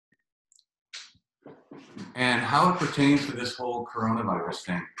and how it pertains to this whole coronavirus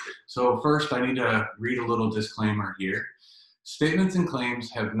thing. So first, I need to read a little disclaimer here. Statements and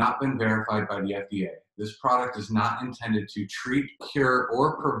claims have not been verified by the FDA. This product is not intended to treat, cure,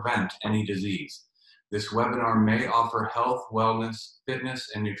 or prevent any disease. This webinar may offer health, wellness,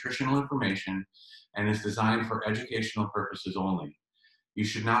 fitness, and nutritional information and is designed for educational purposes only. You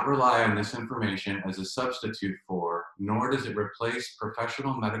should not rely on this information as a substitute for, nor does it replace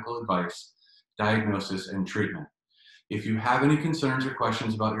professional medical advice, diagnosis, and treatment. If you have any concerns or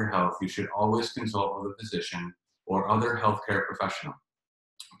questions about your health, you should always consult with a physician or other healthcare professional.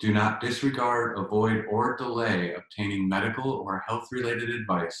 Do not disregard, avoid, or delay obtaining medical or health-related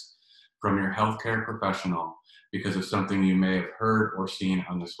advice from your healthcare professional because of something you may have heard or seen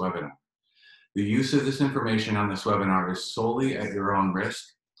on this webinar. The use of this information on this webinar is solely at your own risk.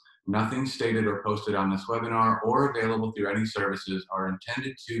 Nothing stated or posted on this webinar or available through any services are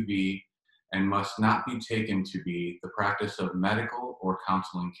intended to be and must not be taken to be the practice of medical or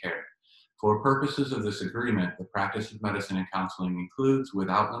counseling care. For purposes of this agreement, the practice of medicine and counseling includes,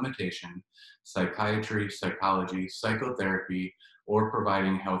 without limitation, psychiatry, psychology, psychotherapy, or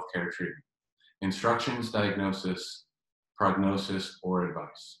providing healthcare treatment, instructions, diagnosis, prognosis, or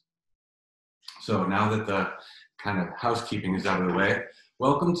advice. So now that the kind of housekeeping is out of the way,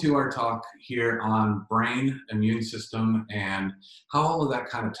 welcome to our talk here on brain, immune system, and how all of that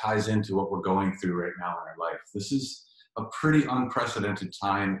kind of ties into what we're going through right now in our life. This is a pretty unprecedented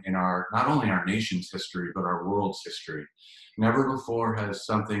time in not only our nation's history, but our world's history. Never before has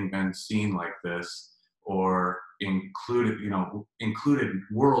something been seen like this or included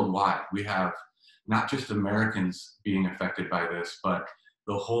worldwide. We have not just Americans being affected by this, but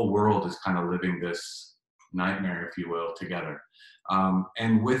the whole world is kind of living this nightmare, if you will, together.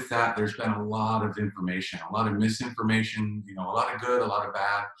 And with that, there's been a lot of information, a lot of misinformation, a lot of good, a lot of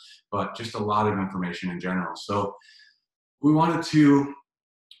bad, but just a lot of information in general. So we wanted to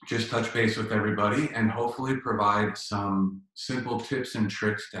just touch base with everybody and hopefully provide some simple tips and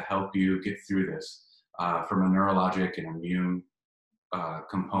tricks to help you get through this from a neurologic and immune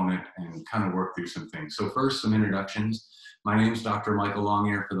component and kind of work through some things. So first, some introductions. My name is Dr. Michael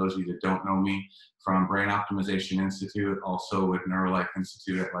Longear, for those of you that don't know me, from Brain Optimization Institute, also with Neurolife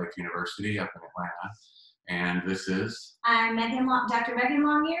Institute at Life University up in Atlanta. And this is? I'm Dr. Megan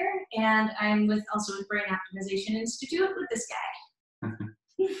Longear, and I'm also with Brain Optimization Institute with this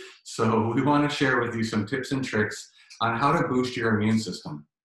guy. So we want to share with you some tips and tricks on how to boost your immune system.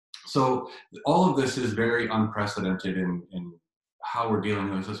 So all of this is very unprecedented in how we're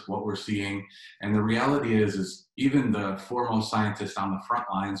dealing with this, what we're seeing. And the reality is even the foremost scientists on the front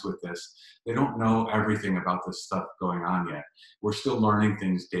lines with this, they don't know everything about this stuff going on yet. We're still learning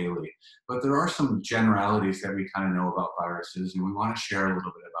things daily. But there are some generalities that we kind of know about viruses, and we want to share a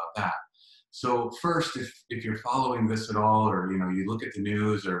little bit about that. So first, if you're following this at all, or you look at the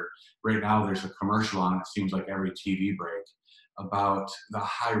news, or right now there's a commercial on, it seems like every TV break, about the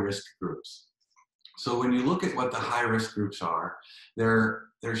high-risk groups. So when you look at what the high-risk groups are,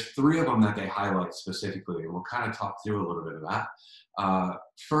 there's three of them that they highlight specifically, and we'll kind of talk through a little bit of that.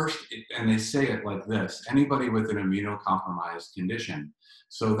 First, and they say it like this: anybody with an immunocompromised condition.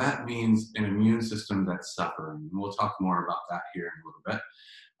 So that means an immune system that's suffering, and we'll talk more about that here in a little bit.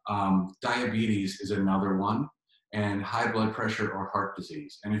 Diabetes is another one, and high blood pressure or heart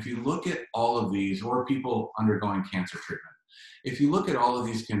disease. And if you look at all of these, or people undergoing cancer treatment, if you look at all of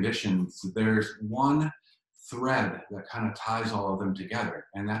these conditions, there's one thread that kind of ties all of them together,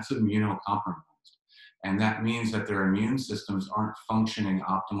 and that's immunocompromised. And that means that their immune systems aren't functioning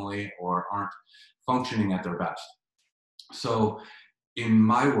optimally or aren't functioning at their best. So in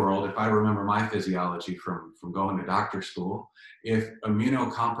my world, if I remember my physiology from going to doctor school, if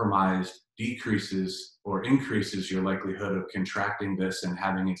immunocompromised decreases or increases your likelihood of contracting this and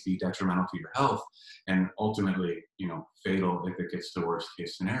having it be detrimental to your health and ultimately, fatal if it gets to worst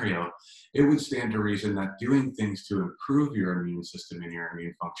case scenario, it would stand to reason that doing things to improve your immune system and your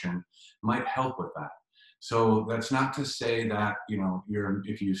immune function might help with that. So that's not to say that,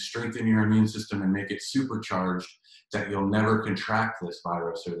 if you strengthen your immune system and make it supercharged, that you'll never contract this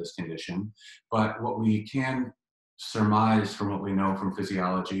virus or this condition. But what we can surmise from what we know from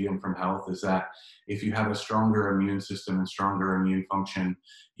physiology and from health is that if you have a stronger immune system and stronger immune function,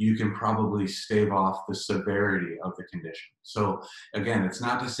 you can probably stave off the severity of the condition. So again, it's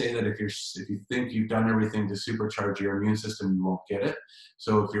not to say that if you think you've done everything to supercharge your immune system, you won't get it.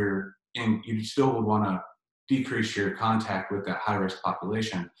 So if you still would want to decrease your contact with that high-risk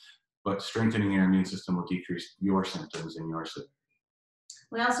population, but strengthening your immune system will decrease your symptoms and your severity.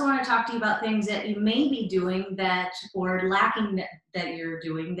 We also want to talk to you about things that you may be doing or lacking that you're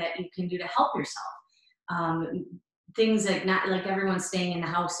doing that you can do to help yourself. Things like not like everyone's staying in the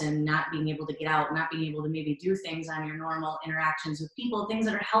house and not being able to get out, not being able to maybe do things on your normal interactions with people, things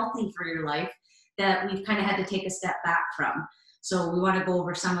that are healthy for your life that we've kind of had to take a step back from. So we want to go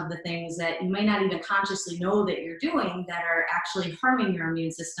over some of the things that you might not even consciously know that you're doing that are actually harming your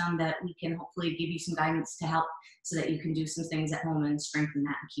immune system, that we can hopefully give you some guidance to help so that you can do some things at home and strengthen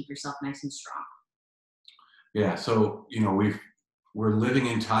that and keep yourself nice and strong. Yeah, so we're living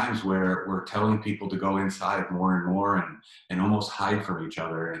in times where we're telling people to go inside more and more and almost hide from each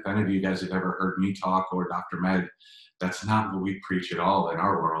other. And if any of you guys have ever heard me talk or Dr. Meg, that's not what we preach at all in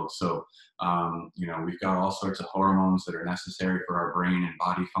our world. So we've got all sorts of hormones that are necessary for our brain and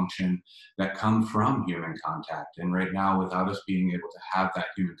body function that come from human contact. And right now, without us being able to have that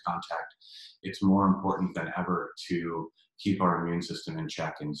human contact, it's more important than ever to keep our immune system in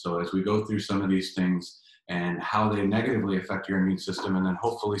check. And so as we go through some of these things and how they negatively affect your immune system, and then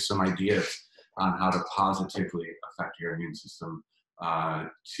hopefully some ideas on how to positively affect your immune system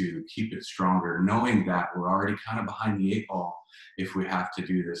to keep it stronger, knowing that we're already kind of behind the eight ball if we have to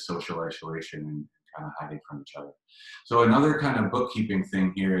do this social isolation and kind of hiding from each other. So another kind of bookkeeping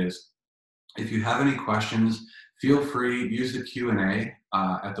thing here is, if you have any questions, feel free, use the Q&A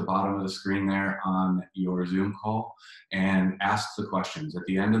at the bottom of the screen there on your Zoom call and ask the questions at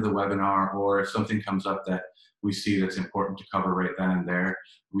the end of the webinar, or if something comes up that we see that's important to cover right then and there,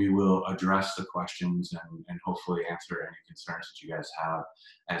 we will address the questions and hopefully answer any concerns that you guys have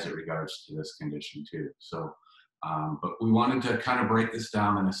as it regards to this condition too. So, but we wanted to kind of break this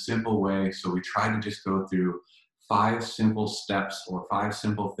down in a simple way. So we tried to just go through 5 simple steps or 5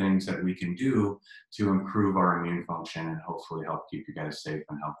 simple things that we can do to improve our immune function and hopefully help keep you guys safe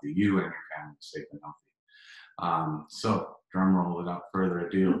and healthy, you and your family safe and healthy. So drum roll without further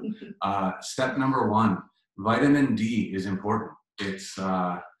ado. Step number 1, vitamin D is important. It's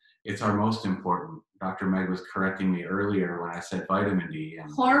our most important. Dr. Meg was correcting me earlier when I said vitamin D.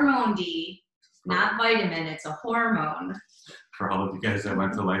 And hormone D, not vitamin, it's a hormone. For all of you guys that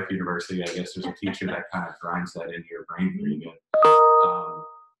went to Life University, I guess there's a teacher that kind of grinds that into your brain pretty good.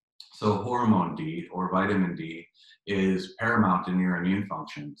 So hormone D or vitamin D is paramount in your immune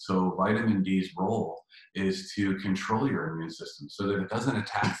function. So vitamin D's role is to control your immune system so that it doesn't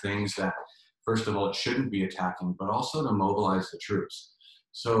attack things that, first of all, it shouldn't be attacking, but also to mobilize the troops.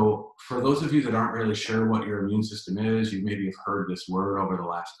 So for those of you that aren't really sure what your immune system is, you maybe have heard this word over the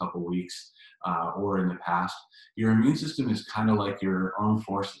last couple weeks or in the past. Your immune system is kind of like your armed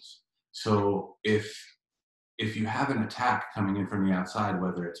forces. So if you have an attack coming in from the outside,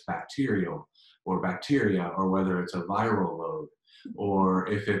 whether it's bacterial or bacteria, or whether it's a viral load, or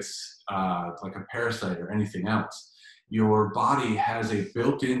if it's like a parasite or anything else, your body has a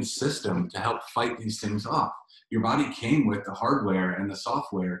built-in system to help fight these things off. Your body came with the hardware and the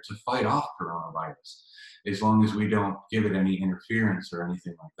software to fight off coronavirus, as long as we don't give it any interference or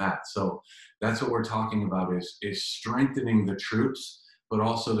anything like that. So that's what we're talking about, is strengthening the troops, but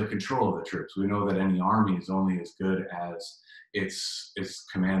also the control of the troops. We know that any army is only as good as its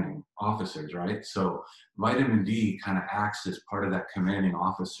commanding officers, right? So vitamin D kind of acts as part of that commanding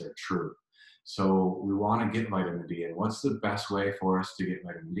officer troop. So we want to get vitamin D. And what's the best way for us to get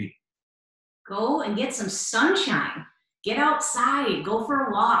vitamin D? Go and get some sunshine. Get outside, go for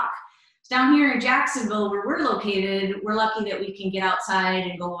a walk. Down here in Jacksonville, where we're located, we're lucky that we can get outside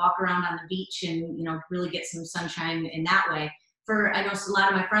and go walk around on the beach and, really get some sunshine in that way. I know a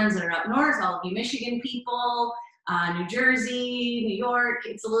lot of my friends that are up north, all of you Michigan people, New Jersey, New York,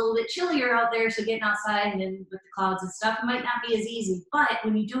 it's a little bit chillier out there, so getting outside and then with the clouds and stuff, it might not be as easy. But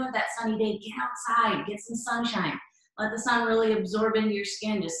when you do have that sunny day, get outside, get some sunshine. Let the sun really absorb into your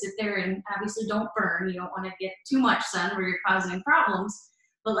skin. Just sit there and obviously don't burn. You don't want to get too much sun where you're causing problems,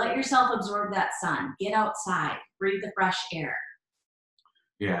 but let yourself absorb that sun. Get outside, breathe the fresh air.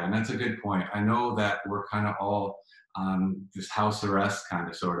 Yeah, and that's a good point. I know that we're kind of all on this house arrest kind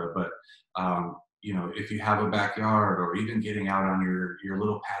of sort of, but if you have a backyard, or even getting out on your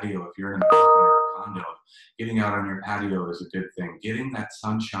little patio, if you're in an apartment or a condo, getting out on your patio is a good thing. Getting that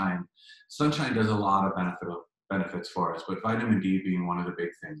sunshine does a lot of benefits for us, but vitamin D being one of the big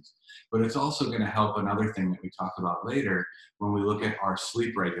things. But it's also going to help another thing that we talk about later when we look at our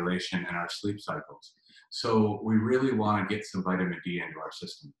sleep regulation and our sleep cycles. So we really want to get some vitamin D into our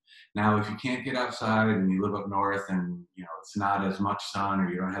system. Now, if you can't get outside and you live up north and it's not as much sun, or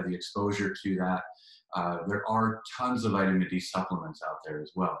you don't have the exposure to that, there are tons of vitamin D supplements out there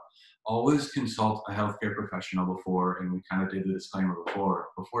as well. Always consult a healthcare professional before, and we kind of did the disclaimer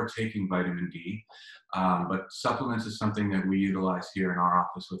before taking vitamin D. But supplements is something that we utilize here in our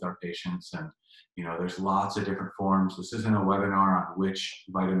office with our patients, and You know, there's lots of different forms. This isn't a webinar on which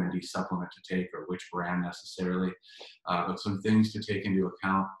vitamin D supplement to take or which brand necessarily, but some things to take into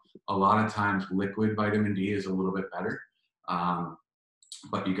account. A lot of times liquid vitamin D is a little bit better,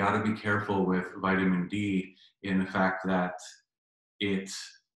 but you got to be careful with vitamin D in the fact that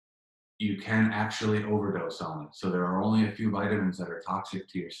you can actually overdose on it. So there are only a few vitamins that are toxic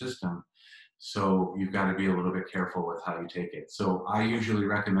to your system. So you've got to be a little bit careful with how you take it. So I usually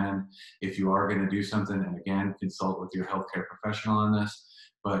recommend, if you are going to do something, and again, consult with your healthcare professional on this,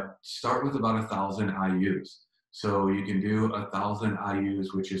 but start with about 1,000 IUs. So you can do 1,000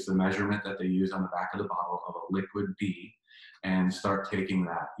 IUs, which is the measurement that they use on the back of the bottle of a liquid D, and start taking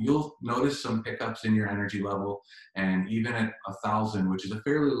that. You'll notice some pickups in your energy level, and even at 1,000, which is a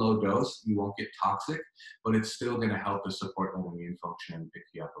fairly low dose, you won't get toxic, but it's still going to help to support that immune function and pick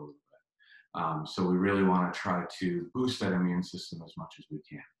you up a little bit. So we really want to try to boost that immune system as much as we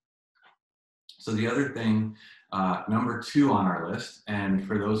can. So the other thing, number 2 on our list, and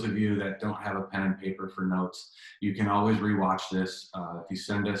for those of you that don't have a pen and paper for notes, you can always rewatch this. If you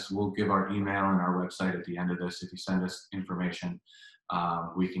send us, we'll give our email and our website at the end of this. If you send us information,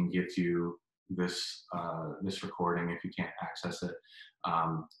 we can give you this, this recording if you can't access it,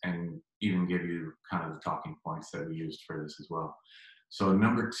 and even give you kind of the talking points that we used for this as well. So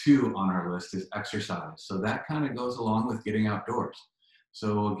number 2 on our list is exercise. So that kind of goes along with getting outdoors.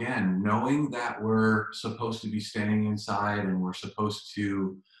 So again, knowing that we're supposed to be staying inside and we're supposed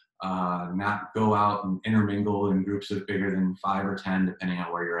to not go out and intermingle in groups of bigger than 5 or 10, depending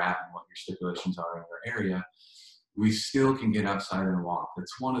on where you're at and what your stipulations are in your area, we still can get outside and walk.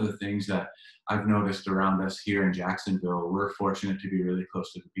 That's one of the things that I've noticed around us here in Jacksonville. We're fortunate to be really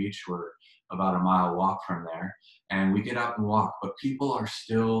close to the beach. We're about a mile walk from there, and we get out and walk, but people are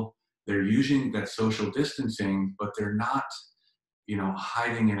still, they're using that social distancing, but they're not, you know,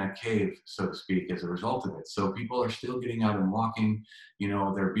 hiding in a cave, so to speak, as a result of it. So people are still getting out and walking. You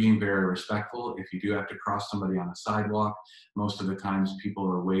know, they're being very respectful. If you do have to cross somebody on the sidewalk, most of the times people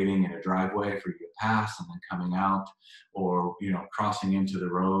are waiting in a driveway for you to pass and then coming out, or, you know, crossing into the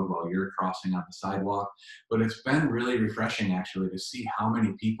road while you're crossing on the sidewalk. But it's been really refreshing, actually, to see how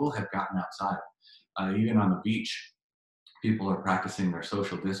many people have gotten outside. Even on the beach, people are practicing their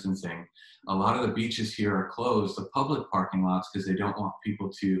social distancing. A lot of the beaches here are closed, the public parking lots, because they don't want people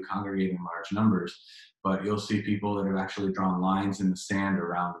to congregate in large numbers. But you'll see people that have actually drawn lines in the sand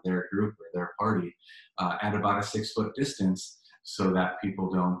around their group or their party at about a 6-foot distance, so that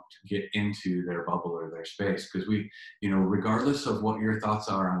people don't get into their bubble or their space. Because we, you know, regardless of what your thoughts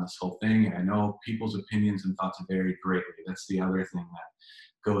are on this whole thing, and I know people's opinions and thoughts vary greatly. That's the other thing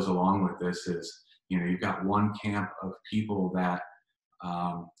that goes along with this is, you know, you've got one camp of people that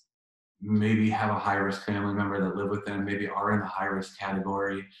maybe have a high-risk family member that live with them, maybe are in the high-risk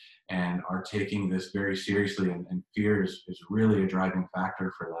category and are taking this very seriously, and fear is really a driving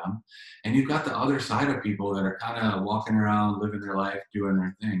factor for them. And you've got the other side of people that are kind of walking around, living their life, doing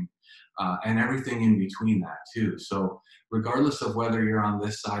their thing, and everything in between that too. So regardless of whether you're on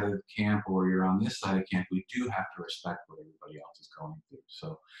this side of the camp or you're on this side of camp, we do have to respect what everybody else is going through.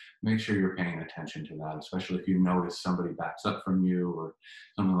 So make sure you're paying attention to that, especially if you notice somebody backs up from you or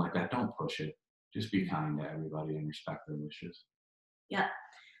something like that. Don't push it. Just be kind to everybody and respect their wishes. Yeah.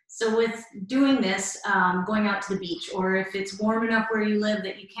 So with doing this, going out to the beach, or if it's warm enough where you live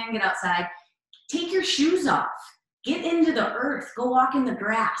that you can get outside, take your shoes off. Get into the earth. Go walk in the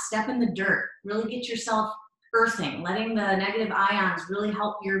grass. Step in the dirt. Really get yourself earthing. Letting the negative ions really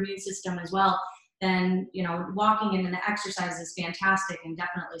help your immune system as well. Then, you know, walking and the exercise is fantastic and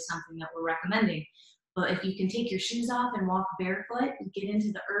definitely something that we're recommending. But if you can take your shoes off and walk barefoot and get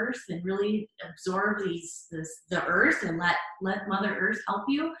into the earth and really absorb the earth and let Mother Earth help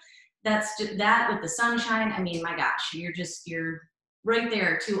you, that's just, that with the sunshine, I mean, my gosh, you're right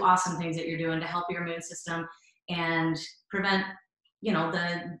there. 2 awesome things that you're doing to help your immune system and prevent, you know,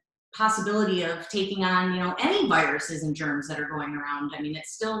 the possibility of taking on, you know, any viruses and germs that are going around. I mean,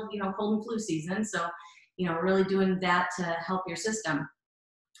 it's still, you know, cold and flu season. So, you know, really doing that to help your system.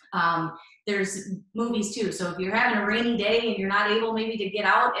 There's movies too. So if you're having a rainy day and you're not able maybe to get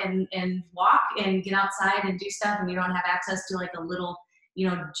out and walk and get outside and do stuff, and you don't have access to like a little, you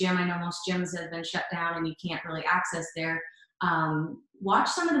know, gym. I know most gyms have been shut down and you can't really access there. Watch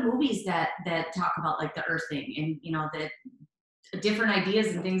some of the movies that talk about like the earthing and, you know, the different ideas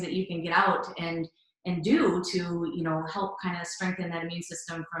and things that you can get out and do to, you know, help kind of strengthen that immune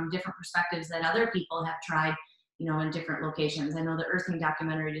system from different perspectives that other people have tried, you know, in different locations. I know the Earthing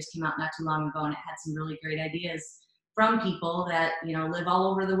documentary just came out not too long ago, and it had some really great ideas from people that, you know, live all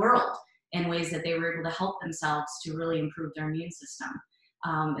over the world in ways that they were able to help themselves to really improve their immune system.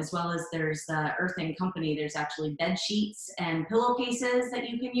 as well as there's the Earthing Company. There's actually bed sheets and pillowcases that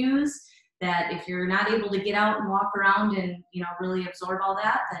you can use, that if you're not able to get out and walk around and, you know, really absorb all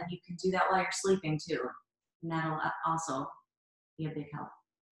that, then you can do that while you're sleeping too. And that'll also be a big help.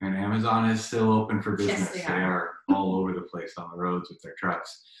 And Amazon is still open for business. Yes, they are all over the place on the roads with their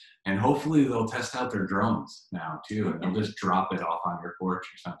trucks. And hopefully they'll test out their drones now too, and they'll just drop it off on your porch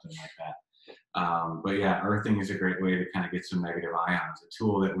or something like that. But yeah, earthing is a great way to kind of get some negative ions. A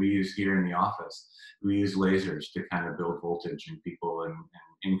tool that we use here in the office, we use lasers to kind of build voltage in people and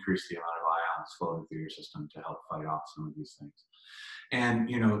increase the amount of ions flowing through your system to help fight off some of these things. And,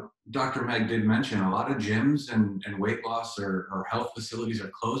 you know, Dr. Meg did mention a lot of gyms and weight loss or health facilities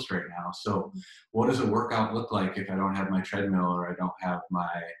are closed right now. So what does a workout look like if I don't have my treadmill or I don't have my,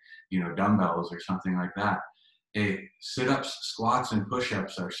 you know, dumbbells or something like that? Hey, sit-ups, squats, and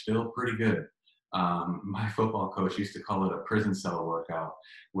push-ups are still pretty good. My football coach used to call it a prison cell workout,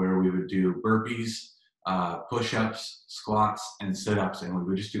 where we would do burpees, push-ups, squats, and sit-ups, and we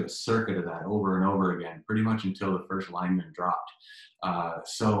would just do a circuit of that over and over again, pretty much until the first lineman dropped.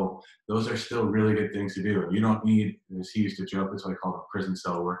 So those are still really good things to do. And you don't need, as he used to joke, that's what I call a prison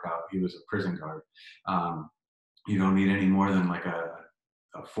cell workout. He was a prison guard. You don't need any more than like a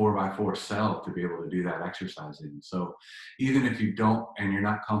 4x4 cell to be able to do that exercising. So even if you don't, and you're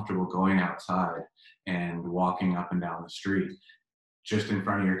not comfortable going outside and walking up and down the street, just in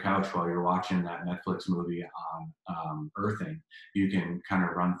front of your couch while you're watching that Netflix movie on earthing, you can kind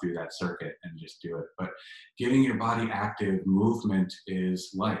of run through that circuit and just do it. But getting your body active, movement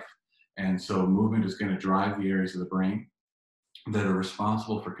is life. And so movement is going to drive the areas of the brain that are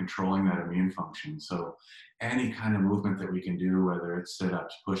responsible for controlling that immune function. So any kind of movement that we can do, whether it's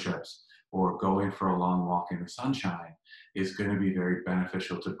sit-ups, push-ups, or going for a long walk in the sunshine, is going to be very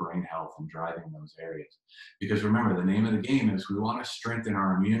beneficial to brain health and driving those areas. Because remember, the name of the game is we want to strengthen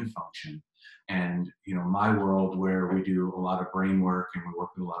our immune function. And, you know, my world, where we do a lot of brain work and we work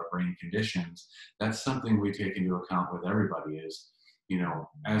with a lot of brain conditions, that's something we take into account with everybody is, you know,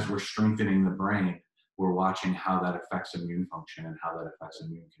 as we're strengthening the brain, we're watching how that affects immune function and how that affects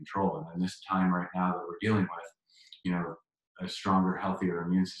immune control. And in this time right now that we're dealing with, you know, a stronger, healthier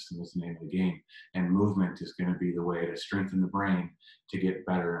immune system is the name of the game. And movement is going to be the way to strengthen the brain to get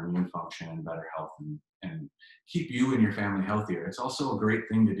better immune function and better health and keep you and your family healthier. It's also a great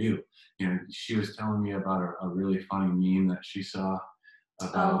thing to do. You know, she was telling me about a really funny meme that she saw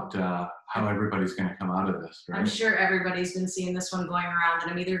about how everybody's going to come out of this, right? I'm sure everybody's been seeing this one going around,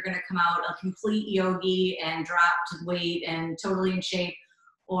 and I'm either going to come out a complete yogi and dropped weight and totally in shape,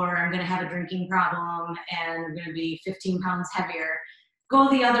 or I'm going to have a drinking problem and I'm going to be 15 pounds heavier. Go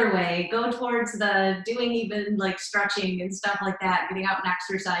the other way. Go towards the doing even like stretching and stuff like that, getting out and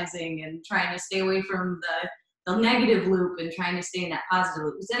exercising and trying to stay away from the negative loop and trying to stay in that positive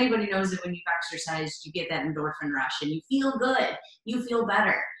loop. Because anybody knows that when you've exercised, you get that endorphin rush and you feel good. You feel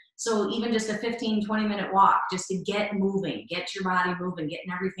better. So even just a 15, 20-minute walk, just to get moving, get your body moving,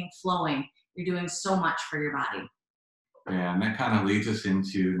 getting everything flowing, you're doing so much for your body. Yeah, and that kind of leads us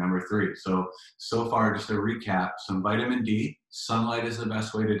into number 3. So far, just a recap, some vitamin D. Sunlight is the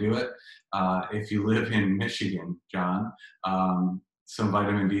best way to do it. If you live in Michigan, John, some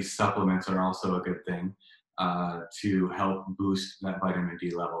vitamin D supplements are also a good thing to help boost that vitamin D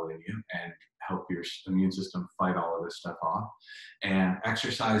level in you and help your immune system fight all of this stuff off. And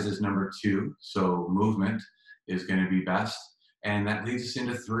exercise is number 2, so movement is going to be best. And that leads us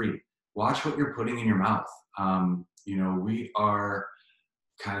into 3. Watch what you're putting in your mouth. You know, we are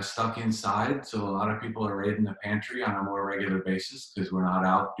kind of stuck inside, so a lot of people are raiding the pantry on a more regular basis because we're not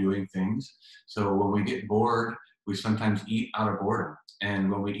out doing things. So when we get bored, we sometimes eat out of boredom.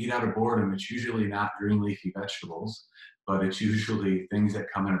 And when we eat out of boredom, it's usually not green leafy vegetables, but it's usually things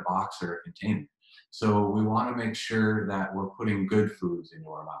that come in a box or a container. So we want to make sure that we're putting good foods into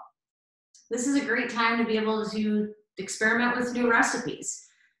our mouth. This is a great time to be able to experiment with new recipes.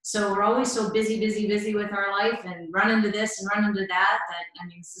 So we're always so busy with our life and run into this and run into that, I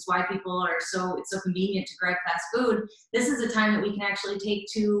mean, this is why people are it's so convenient to grab fast food. This is a time that we can actually take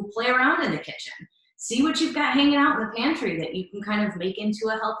to play around in the kitchen. See what you've got hanging out in the pantry that you can kind of make into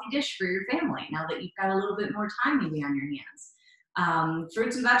a healthy dish for your family now that you've got a little bit more time maybe on your hands.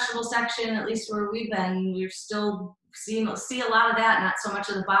 Fruits and vegetable section, at least where we've been, we're still see a lot of that, not so much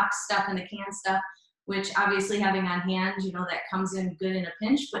of the box stuff and the canned stuff, which obviously having on hand, you know, that comes in good in a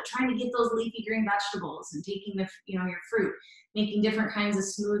pinch, but trying to get those leafy green vegetables and taking your fruit, making different kinds of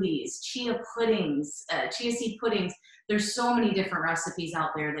smoothies, chia seed puddings. there's so many different recipes out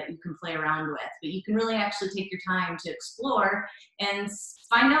there that you can play around with, but you can really actually take your time to explore and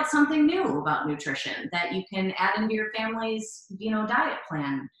find out something new about nutrition that you can add into your family's, diet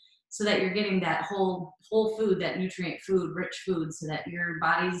plan, so that you're getting that whole food, that nutrient food, rich food, so that your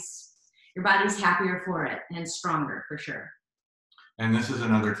body's happier for it and stronger for sure. And this is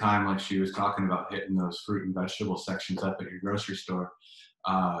another time, like she was talking about, hitting those fruit and vegetable sections up at your grocery store.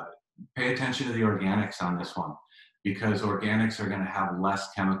 Pay attention to the organics on this one, because organics are going to have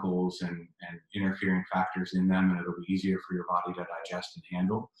less chemicals and interfering factors in them, and it'll be easier for your body to digest and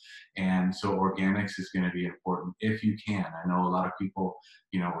handle. And so organics is going to be important if you can. I know a lot of people,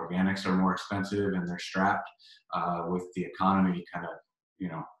 organics are more expensive and they're strapped with the economy kind of,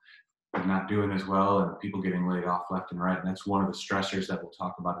 not doing as well, and people getting laid off left and right. And that's one of the stressors that we'll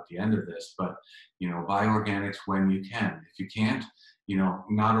talk about at the end of this. But, buy organics when you can. If you can't,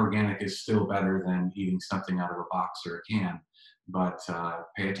 not organic is still better than eating something out of a box or a can, but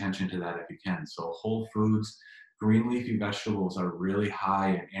pay attention to that if you can. So whole foods, green leafy vegetables are really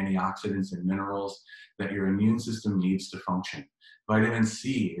high in antioxidants and minerals that your immune system needs to function. Vitamin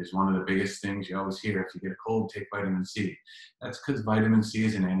C is one of the biggest things you always hear. If you get a cold, take vitamin C. That's because vitamin C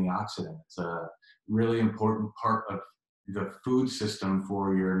is an antioxidant. It's a really important part of the food system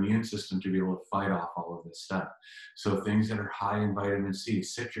for your immune system to be able to fight off all of this stuff. So things that are high in vitamin C,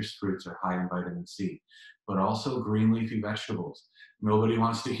 citrus fruits are high in vitamin C, but also green leafy vegetables. Nobody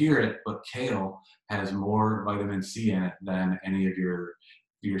wants to hear it, but kale has more vitamin C in it than any of your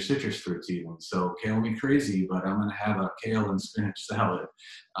citrus fruits even. So kale me crazy, but I'm going to have a kale and spinach salad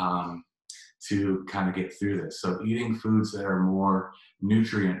to kind of get through this. So eating foods that are more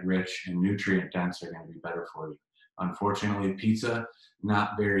nutrient rich and nutrient dense are going to be better for you. Unfortunately, pizza,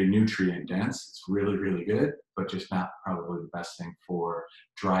 not very nutrient dense. It's really, really good, but just not probably the best thing for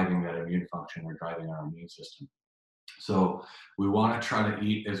driving that immune function or driving our immune system. So we want to try to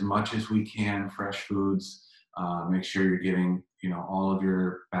eat as much as we can fresh foods. Make sure you're getting, all of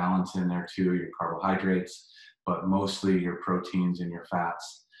your balance in there too, your carbohydrates, but mostly your proteins and your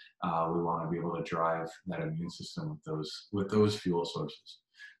fats. We want to be able to drive that immune system with those fuel sources.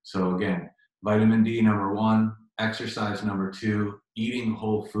 So again, vitamin D, number 1, exercise, number 2, eating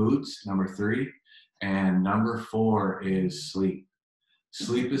whole foods, number 3, and number 4 is sleep.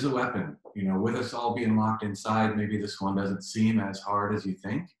 Sleep is a weapon. With us all being locked inside, maybe this one doesn't seem as hard as you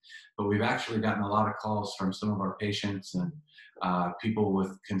think, but we've actually gotten a lot of calls from some of our patients and people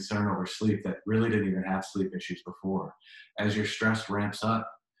with concern over sleep that really didn't even have sleep issues before. As your stress ramps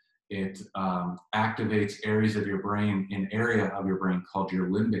up, it activates areas of your brain, an area of your brain called your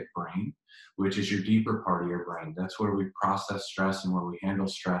limbic brain, which is your deeper part of your brain. That's where we process stress and where we handle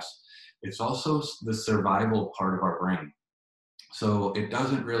stress. It's also the survival part of our brain. So it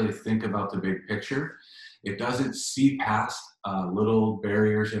doesn't really think about the big picture. It doesn't see past little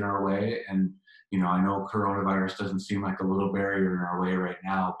barriers in our way. And, I know coronavirus doesn't seem like a little barrier in our way right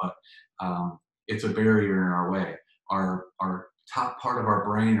now, but it's a barrier in our way. Our top part of our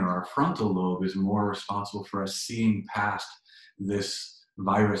brain, or our frontal lobe, is more responsible for us seeing past this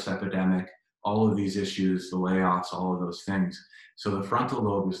virus epidemic, all of these issues, the layoffs, all of those things. So the frontal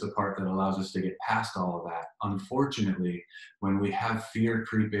lobe is the part that allows us to get past all of that. Unfortunately, when we have fear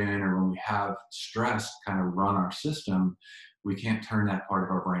creep in, or when we have stress kind of run our system, we can't turn that part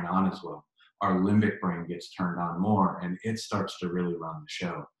of our brain on as well. Our limbic brain gets turned on more, and it starts to really run the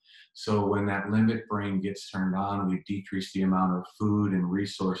show. So when that limbic brain gets turned on, we decrease the amount of food and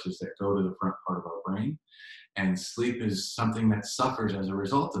resources that go to the front part of our brain. And sleep is something that suffers as a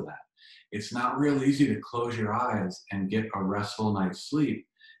result of that. It's not real easy to close your eyes and get a restful night's sleep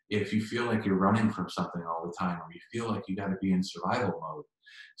if you feel like you're running from something all the time, or you feel like you got to be in survival mode.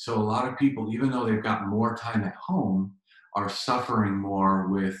 So a lot of people, even though they've got more time at home, are suffering more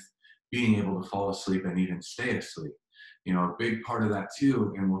with being able to fall asleep and even stay asleep. A big part of that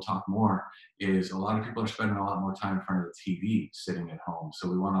too, and we'll talk more, is a lot of people are spending a lot more time in front of the TV sitting at home. So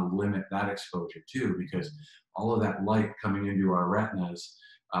we want to limit that exposure too, because all of that light coming into our retinas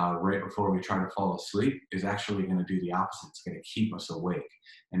right before we try to fall asleep is actually going to do the opposite. It's going to keep us awake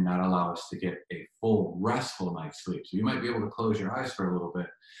and not allow us to get a full restful night's sleep. So you might be able to close your eyes for a little bit,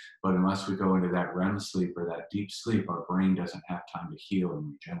 but unless we go into that REM sleep or that deep sleep, our brain doesn't have time to heal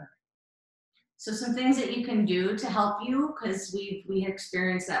and regenerate. So some things that you can do to help you, because we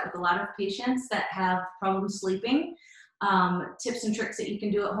experienced that with a lot of patients that have problems sleeping. Tips and tricks that you can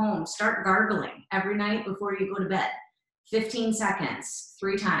do at home. Start gargling every night before you go to bed. 15 seconds,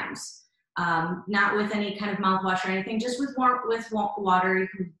 3 times. Not with any kind of mouthwash or anything, just with water. You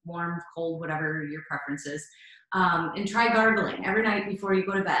can warm, cold, whatever your preference is. And try gargling every night before you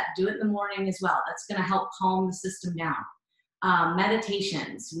go to bed. Do it in the morning as well. That's going to help calm the system down.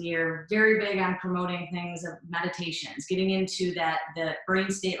 Meditations. We are very big on promoting things of meditations, getting into the brain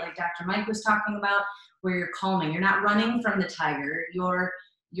state like Dr. Mike was talking about, where you're calming. You're not running from the tiger.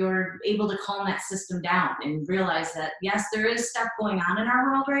 You're able to calm that system down and realize that, yes, there is stuff going on in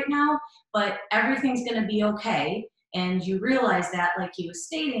our world right now, but everything's going to be okay. And you realize that, like he was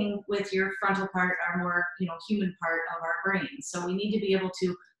stating, with your frontal part, our more, human part of our brain. So we need to be able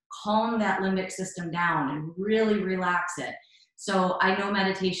to calm that limbic system down and really relax it. So I know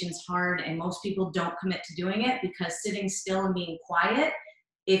meditation's hard, and most people don't commit to doing it because sitting still and being quiet,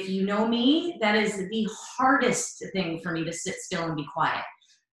 if you know me, that is the hardest thing for me, to sit still and be quiet.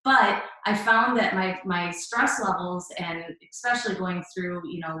 But I found that my stress levels, and especially going through,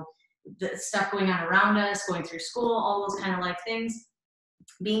 the stuff going on around us, going through school, all those kind of like things,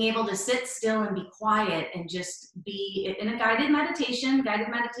 being able to sit still and be quiet and just be in a guided meditation. Guided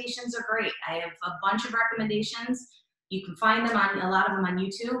meditations are great. I have a bunch of recommendations. You can find them a lot of them on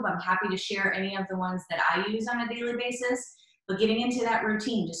YouTube. I'm happy to share any of the ones that I use on a daily basis. But getting into that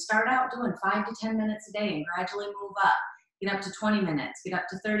routine, just start out doing 5 to 10 minutes a day and gradually move up. Get up to 20 minutes, get up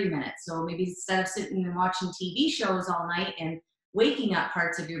to 30 minutes. So maybe instead of sitting and watching TV shows all night and waking up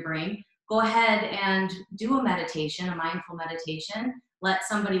parts of your brain, go ahead and do a meditation, a mindful meditation. Let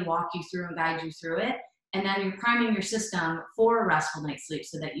somebody walk you through and guide you through it. And then you're priming your system for a restful night's sleep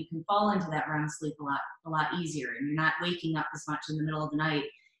so that you can fall into that REM sleep a lot easier. And you're not waking up as much in the middle of the night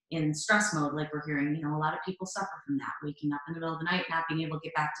in stress mode like we're hearing. A lot of people suffer from that, waking up in the middle of the night, not being able to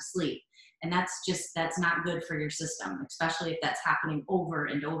get back to sleep. And that's not good for your system, especially if that's happening over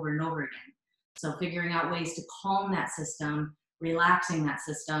and over and over again. So figuring out ways to calm that system, relaxing that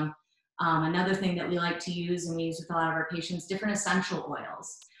system. Another thing that we like to use, and we use with a lot of our patients, different essential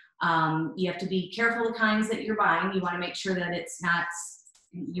oils. You have to be careful the kinds that you're buying. You want to make sure that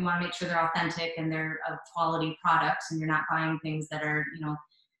you want to make sure they're authentic and they're of quality products, and you're not buying things that are,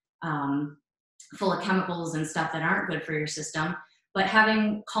 full of chemicals and stuff that aren't good for your system. But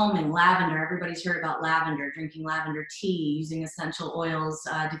having calming, lavender, everybody's heard about lavender, drinking lavender tea, using essential oils,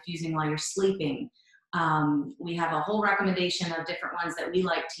 diffusing while you're sleeping. We have a whole recommendation of different ones that we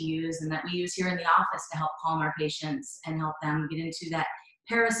like to use and that we use here in the office to help calm our patients and help them get into that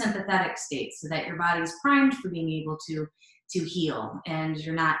parasympathetic state so that your body's primed for being able to heal and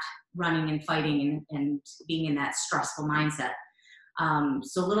you're not running and fighting and being in that stressful mindset.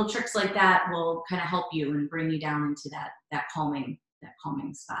 So little tricks like that will kind of help you and bring you down into that calming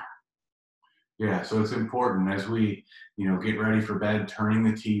spot. Yeah, so it's important as we, get ready for bed, turning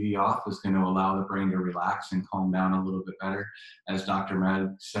the TV off is going to allow the brain to relax and calm down a little bit better. As Dr.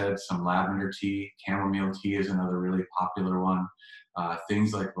 Med said, some lavender tea, chamomile tea is another really popular one.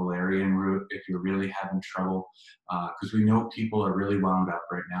 Things like valerian root, if you're really having trouble, because we know people are really wound up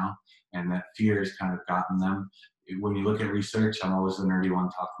right now, and that fear has kind of gotten them. When you look at research, I'm always the nerdy one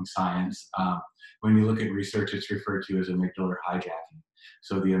talking science. When you look at research, it's referred to as amygdala hijacking.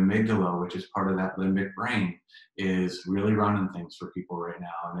 So the amygdala, which is part of that limbic brain, is really running things for people right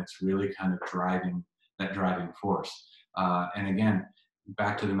now, and it's really kind of driving force. And again,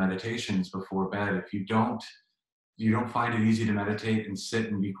 back to the meditations before bed, if you don't find it easy to meditate and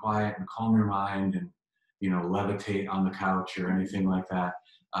sit and be quiet and calm your mind and levitate on the couch or anything like that,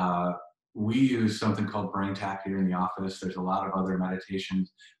 we use something called BrainTap here in the office. There's a lot of other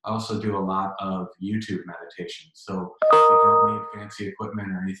meditations. I also do a lot of YouTube meditations. So you don't need fancy equipment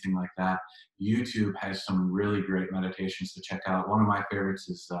or anything like that. YouTube has some really great meditations to check out. One of my favorites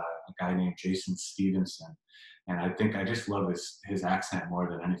is a guy named Jason Stevenson. And I just love his accent more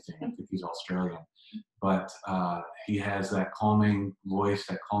than anything. I think he's Australian. But he has that calming voice,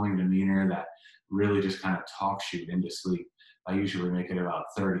 that calming demeanor that really just kind of talks you into sleep. I usually make it about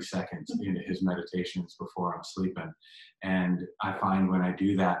 30 seconds into his meditations before I'm sleeping. And I find when I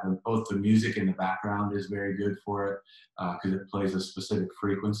do that, both the music in the background is very good for it because it plays a specific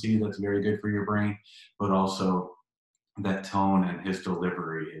frequency that's very good for your brain, but also that tone and his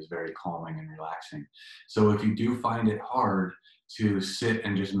delivery is very calming and relaxing. So if you do find it hard to sit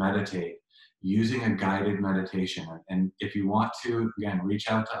and just meditate, using a guided meditation. And if you want to, again, reach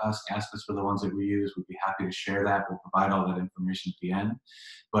out to us, ask us for the ones that we use. We'd be happy to share that. We'll provide all that information at the end.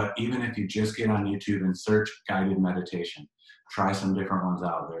 But even if you just get on YouTube and search guided meditation, try some different ones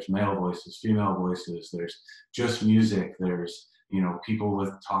out. There's male voices, female voices, there's just music, there's people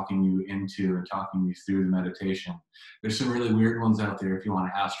with talking you into and talking you through the meditation. There's some really weird ones out there if you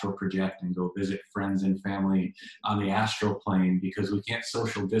want to astral project and go visit friends and family on the astral plane because we can't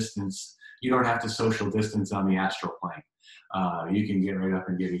social distance you don't have to social distance on the astral plane. You can get right up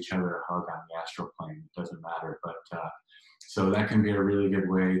and give each other a hug on the astral plane. It doesn't matter. But so that can be a really good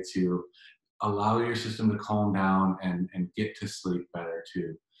way to allow your system to calm down and get to sleep better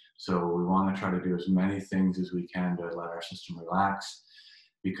too. So we want to try to do as many things as we can to let our system relax,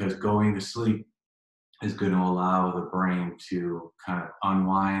 because going to sleep is going to allow the brain to kind of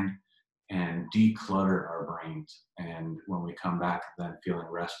unwind and declutter our brains. And when we come back then feeling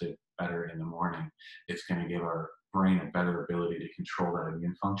rested better in the morning, it's going to give our brain a better ability to control that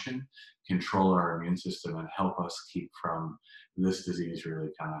immune function, control our immune system, and help us keep from this disease really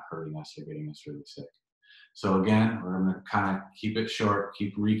kind of hurting us or getting us really sick. So again, we're going to kind of keep it short,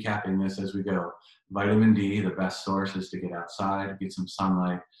 keep recapping this as we go. Vitamin D, the best source is to get outside, get some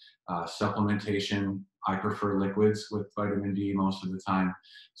sunlight. Supplementation, I prefer liquids with vitamin D most of the time.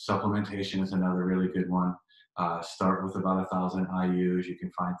 Supplementation is another really good one. Start with about 1,000 IUs. You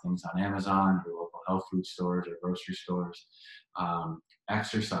can find things on Amazon, your local health food stores or grocery stores.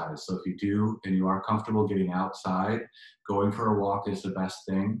 Exercise. So if you do and you are comfortable getting outside, going for a walk is the best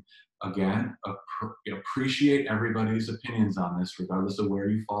thing. Again, appreciate everybody's opinions on this, regardless of where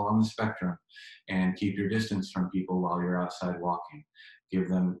you fall on the spectrum, and keep your distance from people while you're outside walking. Give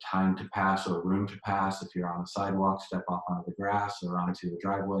them time to pass or room to pass. If you're on the sidewalk, step off onto the grass or onto the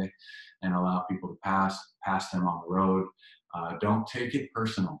driveway and allow people to pass them on the road. Don't take it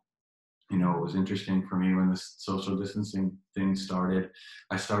personal. You know, it was interesting for me when this social distancing thing started.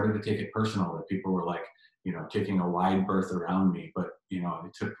 I started to take it personal that people were like, you know, taking a wide berth around me. But, you know,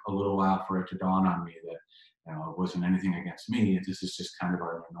 it took a little while for it to dawn on me that, you know, it wasn't anything against me. This is just kind of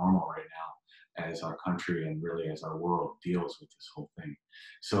our normal right now as our country and really as our world deals with this whole thing.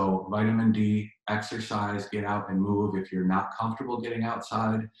 So vitamin D, exercise, get out and move. If you're not comfortable getting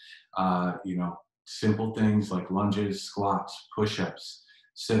outside, you know, simple things like lunges, squats, push-ups,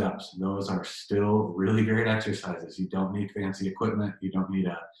 sit-ups, those are still really great exercises. You don't need fancy equipment. You don't need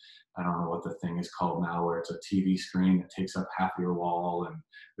I don't know what the thing is called now, where it's a TV screen that takes up half your wall and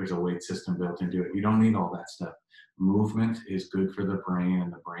there's a weight system built into it. You don't need all that stuff. Movement is good for the brain,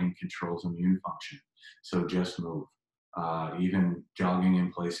 and the brain controls immune function. So just move. Even jogging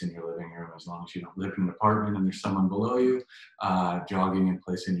in place in your living room, as long as you don't live in an apartment and there's someone below you, jogging in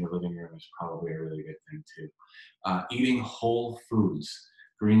place in your living room is probably a really good thing too. Eating whole foods,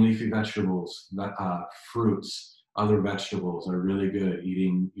 green leafy vegetables, fruits, other vegetables are really good.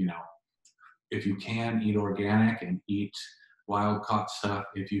 Eating, you know, if you can, eat organic and eat wild caught stuff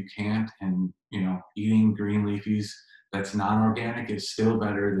if you can't. And, you know, eating green leafies that's non-organic is still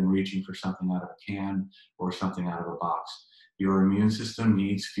better than reaching for something out of a can or something out of a box. Your immune system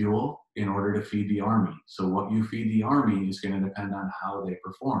needs fuel in order to feed the army. So what you feed the army is going to depend on how they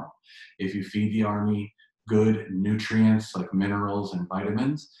perform. If you feed the army good nutrients like minerals and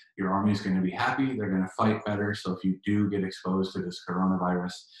vitamins, your army is going to be happy. They're going to fight better. So if you do get exposed to this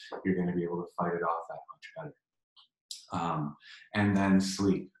coronavirus, you're going to be able to fight it off that much better. And then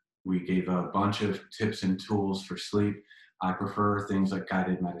sleep. We gave a bunch of tips and tools for sleep. I prefer things like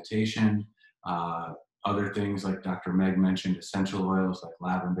guided meditation, other things like Dr. Meg mentioned, essential oils like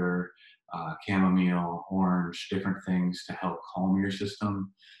lavender, chamomile, orange, different things to help calm your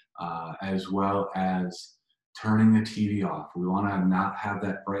system, as well as turning the TV off. We want to not have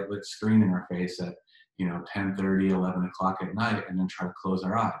that bright lit screen in our face at, you know, 10:30, 11 o'clock at night and then try to close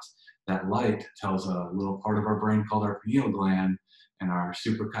our eyes. That light tells a little part of our brain called our pineal gland and our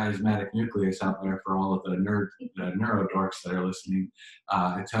suprachiasmatic nucleus out there for all of the neurodorks that are listening.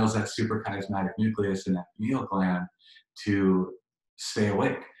 It tells that suprachiasmatic nucleus and that pineal gland to stay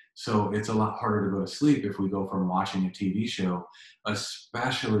awake. So it's a lot harder to go to sleep if we go from watching a TV show,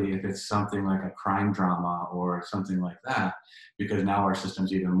 especially if it's something like a crime drama or something like that, because now our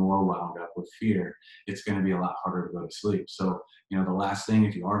system's even more wound up with fear. It's going to be a lot harder to go to sleep. So, you know, the last thing,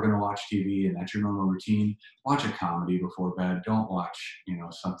 if you are going to watch TV and that's your normal routine, watch a comedy before bed. Don't watch, you know,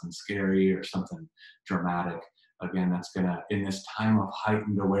 something scary or something dramatic. Again, that's going to, in this time of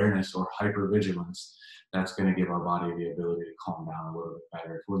heightened awareness or hypervigilance, that's going to give our body the ability to calm down a little bit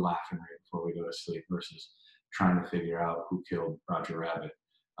better if we're laughing right before we go to sleep versus trying to figure out who killed Roger Rabbit.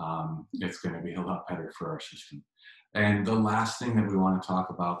 It's going to be a lot better for our system. And the last thing that we want to talk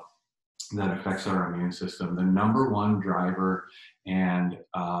about that affects our immune system, the number one driver and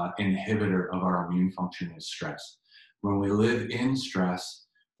inhibitor of our immune function is stress. When we live in stress,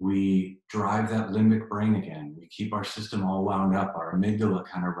 we drive that limbic brain again. We keep our system all wound up. Our amygdala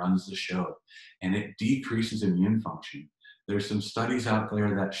kind of runs the show, and it decreases immune function. There's some studies out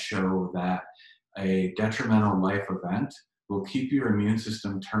there that show that a detrimental life event will keep your immune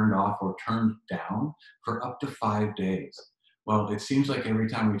system turned off or turned down for up to 5 days. Well, it seems like every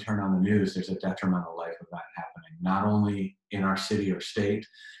time we turn on the news, there's a detrimental life event happening, not only in our city or state,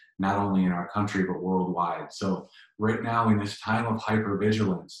 not only in our country, but worldwide. So right now, in this time of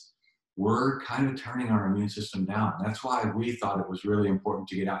hypervigilance, we're kind of turning our immune system down. That's why we thought it was really important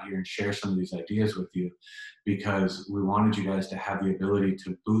to get out here and share some of these ideas with you, because we wanted you guys to have the ability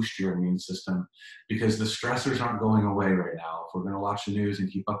to boost your immune system, because the stressors aren't going away right now. If we're going to watch the news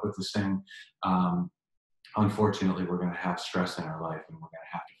and keep up with this thing, unfortunately, we're going to have stress in our life, and we're going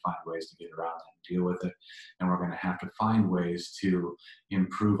to have to find ways to get around that and deal with it. And we're going to have to find ways to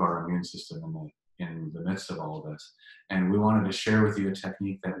improve our immune system in the midst of all of this. And we wanted to share with you a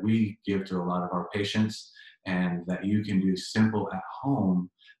technique that we give to a lot of our patients and that you can do simple at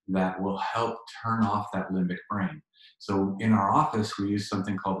home that will help turn off that limbic brain. So in our office, we use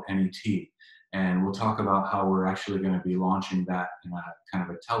something called NET. And we'll talk about how we're actually going to be launching that in a kind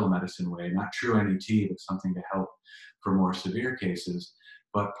of a telemedicine way, not true NET, but something to help for more severe cases.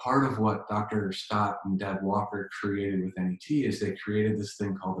 But part of what Dr. Scott and Deb Walker created with NET is they created this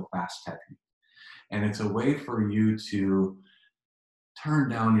thing called the FAST technique. And it's a way for you to turn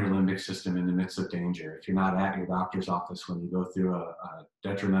down your limbic system in the midst of danger. If you're not at your doctor's office when you go through a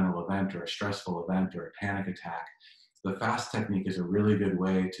detrimental event or a stressful event or a panic attack, the FAST technique is a really good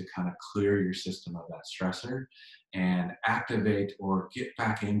way to kind of clear your system of that stressor and activate or get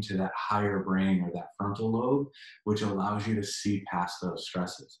back into that higher brain or that frontal lobe, which allows you to see past those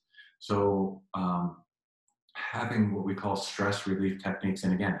stresses. So having what we call stress relief techniques,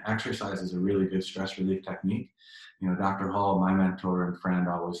 and again, exercise is a really good stress relief technique. You know, Dr. Hall, my mentor and friend,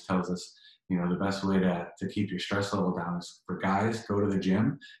 always tells us, you know, the best way to keep your stress level down is for guys, go to the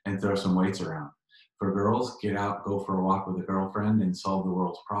gym and throw some weights around. For girls, get out, go for a walk with a girlfriend and solve the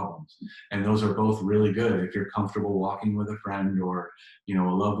world's problems. And those are both really good if you're comfortable walking with a friend or, you know,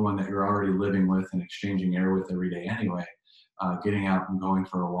 a loved one that you're already living with and exchanging air with every day anyway. Getting out and going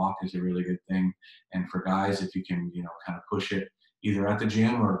for a walk is a really good thing. And for guys, if you can, you know, kind of push it either at the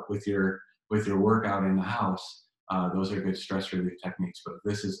gym or with your workout in the house, those are good stress relief techniques. But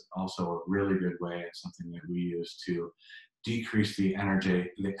this is also a really good way. It's something that we use to decrease the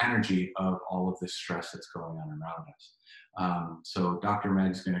energy of all of this stress that's going on around us. So Dr.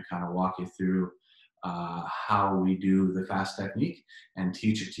 Meg's going to kind of walk you through how we do the FAST technique and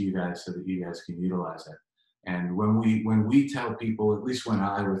teach it to you guys so that you guys can utilize it. And when we tell people, at least when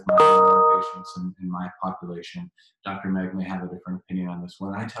I, with my patients in my population, Dr. Meg may have a different opinion on this.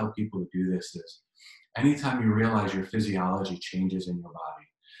 When I tell people to do this is anytime you realize your physiology changes in your body.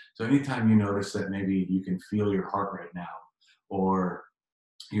 So anytime you notice that maybe you can feel your heart rate now, or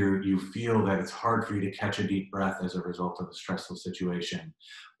you feel that it's hard for you to catch a deep breath as a result of a stressful situation,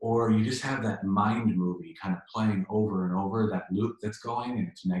 or you just have that mind movie kind of playing over and over, that loop that's going and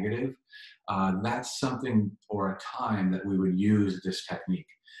it's negative, that's something or a time that we would use this technique.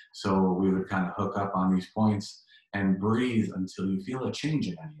 So we would kind of hook up on these points and breathe until you feel a change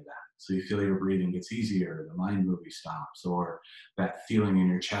in any of that. So you feel your breathing gets easier, the mind movie stops, or that feeling in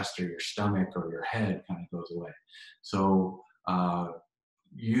your chest or your stomach or your head kind of goes away. So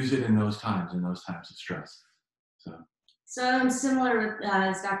use it in those times of stress. So I'm similar with,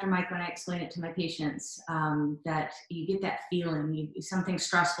 as Dr. Mike when I explain it to my patients, that you get that feeling, something's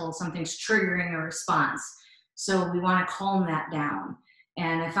stressful, something's triggering a response. So we want to calm that down.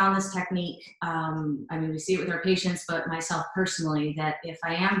 And I found this technique, I mean, we see it with our patients, but myself personally, that if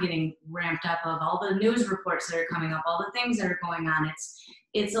I am getting ramped up of all the news reports that are coming up, all the things that are going on,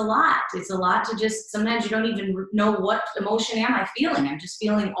 it's a lot. It's a lot to just, sometimes you don't even know what emotion am I feeling. I'm just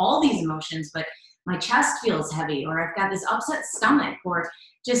feeling all these emotions, but my chest feels heavy, or I've got this upset stomach, or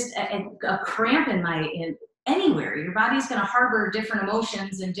just a cramp in anywhere. Your body's going to harbor different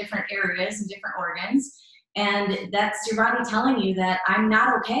emotions in different areas and different organs. And that's your body telling you that I'm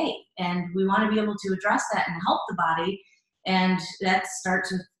not okay. And we want to be able to address that and help the body. And that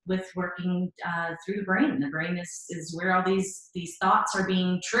starts with working through the brain. The brain is where all these thoughts are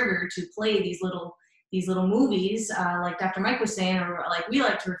being triggered to play these little movies, like Dr. Mike was saying, or like we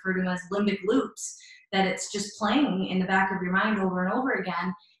like to refer to them as limbic loops, that it's just playing in the back of your mind over and over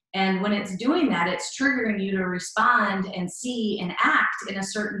again. And when it's doing that, it's triggering you to respond and see and act in a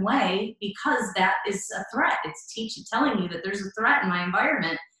certain way because that is a threat. It's telling you that there's a threat in my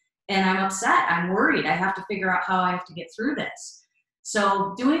environment and I'm upset, I'm worried, I have to figure out how I have to get through this.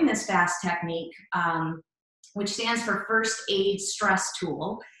 So doing this FAST technique, which stands for First Aid Stress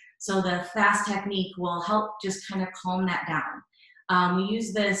Tool. So the FAST technique will help just kind of calm that down. We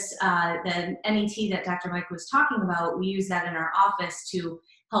use this, the NET that Dr. Mike was talking about, we use that in our office to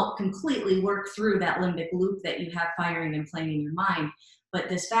help completely work through that limbic loop that you have firing and playing in your mind. But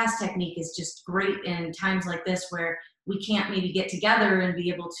this FAST technique is just great in times like this where we can't maybe get together and be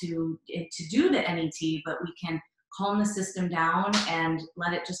able to do the NET, but we can calm the system down and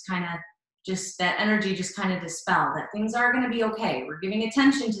let it just kind of, just that energy just kind of dispel that things are going to be okay. We're giving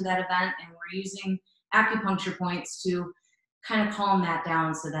attention to that event, and we're using acupuncture points to kind of calm that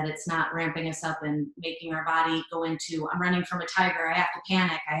down so that it's not ramping us up and making our body go into, I'm running from a tiger, I have to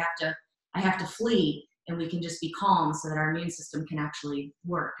panic, I have to flee. And we can just be calm so that our immune system can actually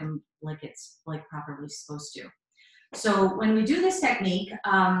work and like it's like properly supposed to. So when we do this technique,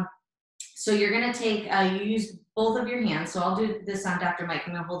 so you're going to take, you use both of your hands. So I'll do this on Dr. Mike.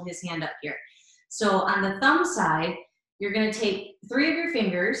 I'm going to hold his hand up here. So on the thumb side, you're going to take 3 of your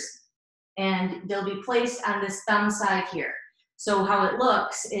fingers and they'll be placed on this thumb side here. So how it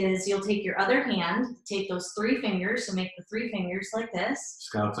looks is you'll take your other hand, take those 3 fingers, so make the 3 fingers like this.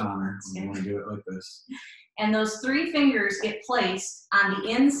 Scout's honor. We want to do it like this. And those 3 fingers get placed on the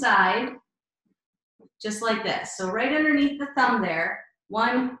inside, just like this. So right underneath the thumb there,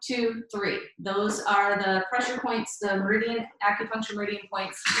 1, 2, 3. Those are the pressure points, the meridian, acupuncture meridian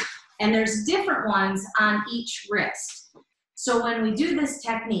points. And there's different ones on each wrist. So when we do this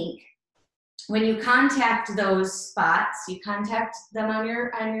technique, when you contact those spots, you contact them on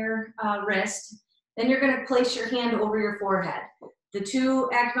your wrist, then you're going to place your hand over your forehead. The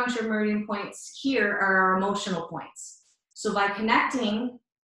 2 acupuncture meridian points here are our emotional points. So by connecting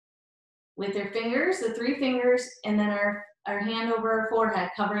with your fingers, the 3 fingers, and then our hand over our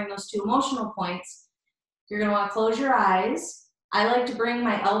forehead, covering those 2 emotional points, you're going to want to close your eyes. I like to bring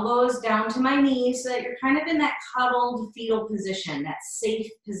my elbows down to my knees so that you're kind of in that cuddled fetal position, that safe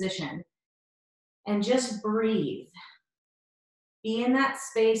position. And just breathe. Be in that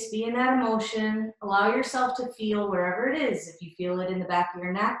space, be in that emotion. Allow yourself to feel wherever it is. If you feel it in the back of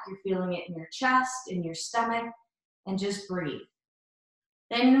your neck, you're feeling it in your chest, in your stomach, and just breathe.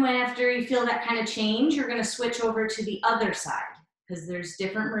 Then after you feel that kind of change, you're going to switch over to the other side because there's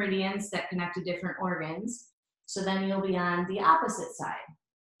different meridians that connect to different organs. So then you'll be on the opposite side.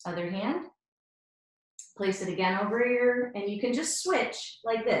 Other hand. Place it again over and you can just switch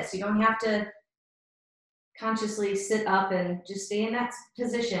like this. You don't have to consciously sit up and just stay in that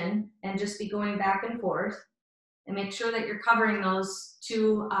position and just be going back and forth, and make sure that you're covering those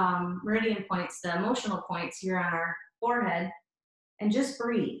 2 meridian points, the emotional points here on our forehead, and just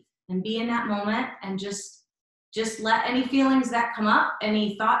breathe and be in that moment and just let any feelings that come up,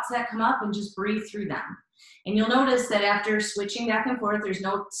 any thoughts that come up, and just breathe through them. And you'll notice that after switching back and forth, there's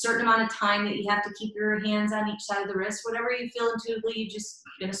no certain amount of time that you have to keep your hands on each side of the wrist. Whatever you feel intuitively, you just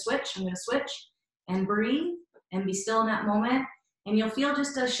going to switch. I'm going to switch. And breathe and be still in that moment, and you'll feel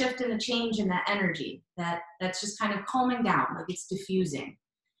just a shift and a change in that energy that's just kind of calming down, like it's diffusing.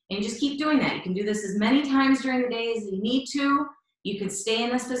 And you just keep doing that. You can do this as many times during the day as you need to. You can stay in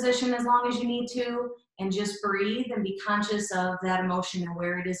this position as long as you need to, and just breathe and be conscious of that emotion and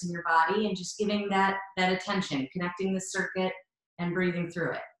where it is in your body, and just giving that attention, connecting the circuit and breathing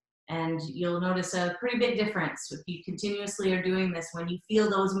through it. And you'll notice a pretty big difference if you continuously are doing this. When you feel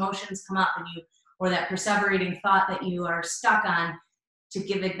those emotions come up or that perseverating thought that you are stuck on, to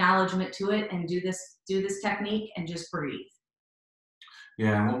give acknowledgement to it and do this technique and just breathe.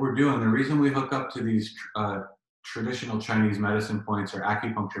 Yeah, and what we're doing, the reason we hook up to these traditional Chinese medicine points or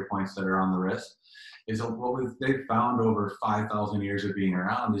acupuncture points that are on the wrist is what they've found over 5,000 years of being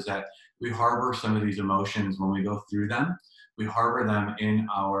around is that we harbor some of these emotions when we go through them. We harbor them in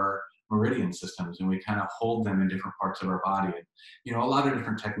our meridian systems, and we kind of hold them in different parts of our body. And, you know, a lot of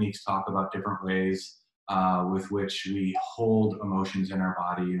different techniques talk about different ways with which we hold emotions in our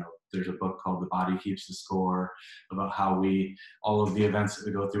body. You know, there's a book called The Body Keeps the Score about how all of the events that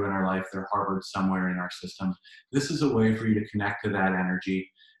we go through in our life, they're harbored somewhere in our system. This is a way for you to connect to that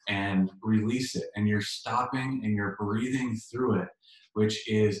energy and release it. And you're stopping and you're breathing through it, which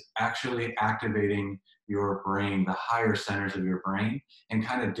is actually activating your brain, the higher centers of your brain, and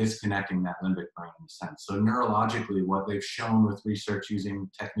kind of disconnecting that limbic brain in a sense. So neurologically, what they've shown with research using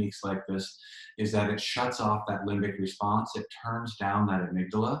techniques like this is that it shuts off that limbic response. It turns down that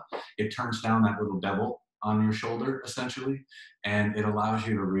amygdala. It turns down that little devil on your shoulder, essentially. And it allows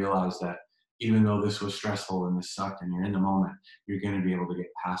you to realize that even though this was stressful and this sucked and you're in the moment, you're going to be able to get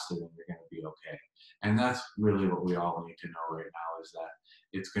past it and you're going to be okay. And that's really what we all need to know right now, is that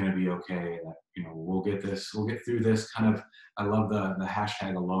it's going to be okay, that, you know, we'll get through this kind of, I love the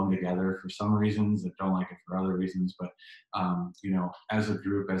hashtag alone together for some reasons. I don't like it for other reasons, but, you know, as a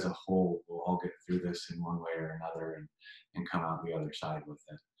group, as a whole, we'll all get through this in one way or another and come out the other side with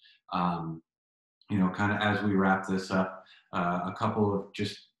it. You know, kind of as we wrap this up, a couple of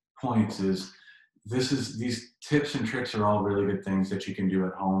just points is, these tips and tricks are all really good things that you can do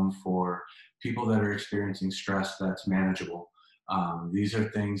at home for people that are experiencing stress that's manageable. These are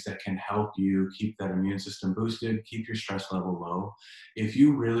things that can help you keep that immune system boosted, keep your stress level low. If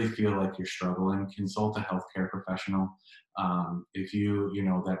you really feel like you're struggling, consult a healthcare professional. If you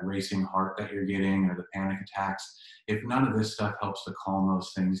know, that racing heart that you're getting or the panic attacks, if none of this stuff helps to calm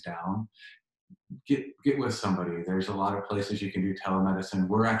those things down, get with somebody. There's a lot of places you can do telemedicine.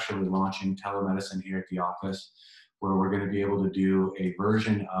 We're actually launching telemedicine here at the office, where we're going to be able to do a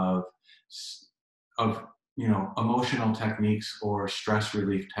version of emotional techniques or stress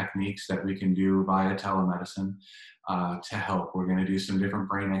relief techniques that we can do via telemedicine to help. We're going to do some different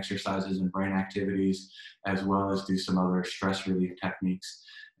brain exercises and brain activities, as well as do some other stress relief techniques.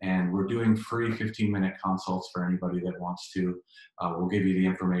 And we're doing free 15-minute consults for anybody that wants to. We'll give you the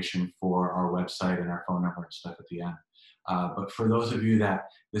information for our website and our phone number and stuff at the end. But for those of you that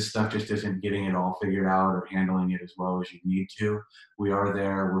this stuff just isn't getting it all figured out or handling it as well as you need to, we are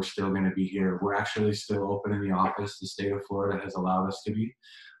there. We're still going to be here. We're actually still open in the office. The state of Florida has allowed us to be.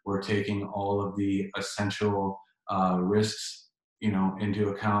 We're taking all of the essential risks, into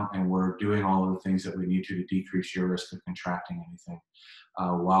account, and we're doing all of the things that we need to decrease your risk of contracting anything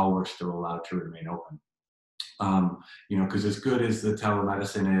while we're still allowed to remain open. Because as good as the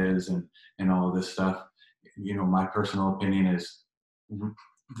telemedicine is and all of this stuff, my personal opinion is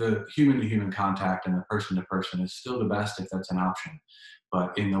the human-to-human contact and the person-to-person is still the best if that's an option.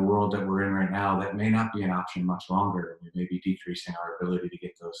 But in the world that we're in right now, that may not be an option much longer. We may be decreasing our ability to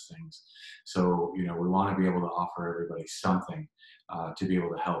get those things. So, we want to be able to offer everybody something to be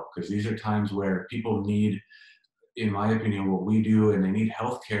able to help, because these are times where people need, in my opinion, what we do, and they need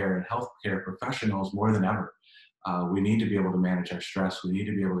healthcare and healthcare professionals more than ever. We need to be able to manage our stress. We need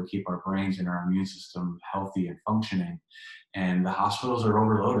to be able to keep our brains and our immune system healthy and functioning. And the hospitals are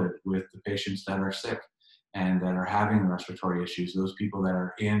overloaded with the patients that are sick and that are having respiratory issues, those people that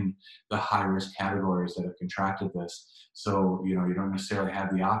are in the high risk categories that have contracted this. So, you don't necessarily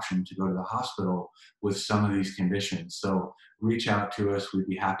have the option to go to the hospital with some of these conditions. So reach out to us. We'd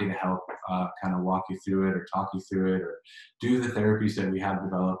be happy to help kind of walk you through it or talk you through it or do the therapies that we have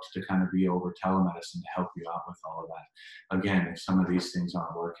developed to kind of be over telemedicine to help you out with all of that. Again, if some of these things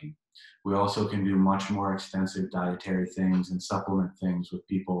aren't working. We also can do much more extensive dietary things and supplement things with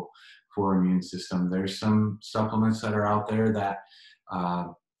people for immune system. There's some supplements that are out there that,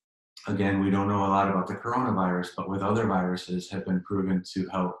 again, we don't know a lot about the coronavirus, but with other viruses have been proven to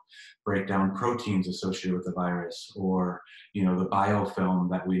help break down proteins associated with the virus, or, the biofilm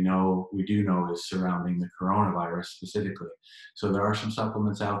that we do know is surrounding the coronavirus specifically. So there are some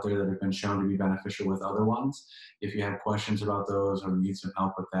supplements out there that have been shown to be beneficial with other ones. If you have questions about those or need some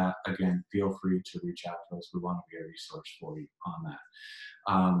help with that, again, feel free to reach out to us. We want to be a resource for you on that.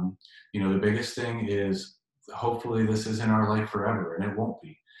 The biggest thing is, hopefully this isn't our life forever, and it won't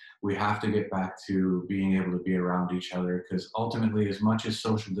be. We have to get back to being able to be around each other, because ultimately, as much as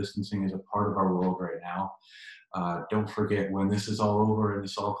social distancing is a part of our world right now, don't forget, when this is all over and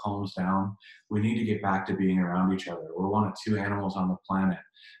this all calms down, we need to get back to being around each other. We're one of two animals on the planet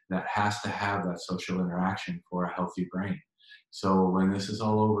that has to have that social interaction for a healthy brain. So when this is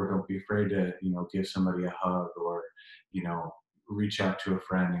all over, don't be afraid to, give somebody a hug, or, reach out to a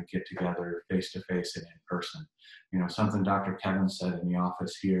friend and get together face to face and in person. Something Dr. Kevin said in the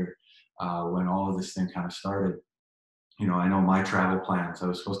office here when all of this thing kind of started. I know my travel plans. I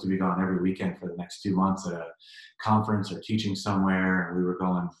was supposed to be gone every weekend for the next 2 months at a conference or teaching somewhere, and we were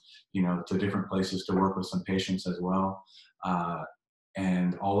going, to different places to work with some patients as well.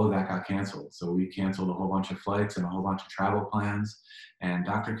 And all of that got canceled. So we canceled a whole bunch of flights and a whole bunch of travel plans. And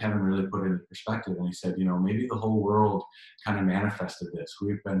Dr. Kevin really put it in perspective. And he said, maybe the whole world kind of manifested this.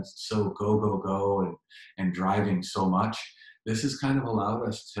 We've been so go, go, go and driving so much. This has kind of allowed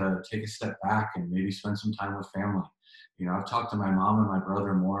us to take a step back and maybe spend some time with family. I've talked to my mom and my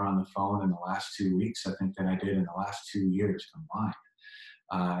brother more on the phone in the last 2 weeks, I think, than I did in the last 2 years combined.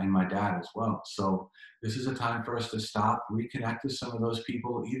 And my dad as well. So this is a time for us to stop, reconnect with some of those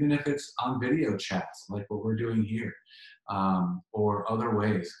people, even if it's on video chats, like what we're doing here, or other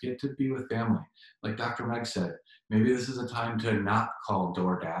ways. Get to be with family. Like Dr. Meg said, maybe this is a time to not call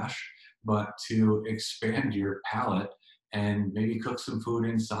DoorDash, but to expand your palate and maybe cook some food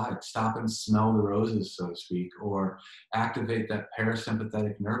inside. Stop and smell the roses, so to speak, or activate that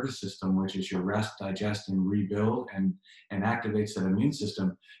parasympathetic nervous system, which is your rest, digest, and rebuild, and activates that immune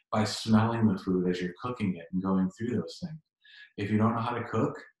system by smelling the food as you're cooking it and going through those things. If you don't know how to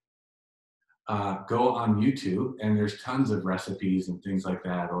cook, go on YouTube, and there's tons of recipes and things like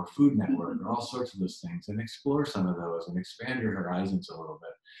that, or Food Network, or all sorts of those things, and explore some of those and expand your horizons a little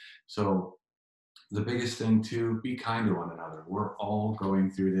bit. So The biggest thing too, be kind to one another. We're all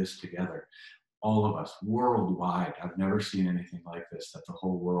going through this together. All of us worldwide. I've never seen anything like this, that the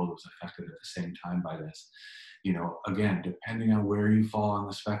whole world was affected at the same time by this. You know, again, depending on where you fall on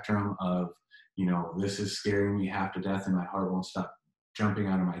the spectrum of, you know, this is scaring me half to death and my heart won't stop jumping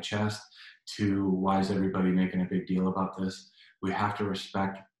out of my chest, to why is everybody making a big deal about this? We have to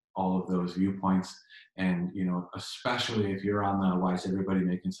respect all of those viewpoints. And, you know, especially if you're on the why is everybody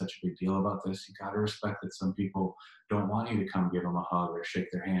making such a big deal about this, you got to respect that some people don't want you to come give them a hug or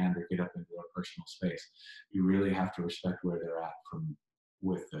shake their hand or get up into their personal space. You really have to respect where they're at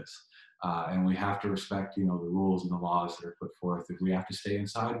with this. And we have to respect, you know, the rules and the laws that are put forth. If we have to stay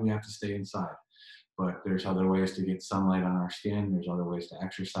inside, we have to stay inside. But there's other ways to get sunlight on our skin. There's other ways to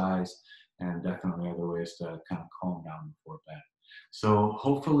exercise, and definitely other ways to kind of calm down before bed. So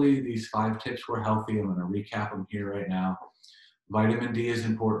hopefully these 5 tips were healthy. I'm going to recap them here right now. Vitamin D is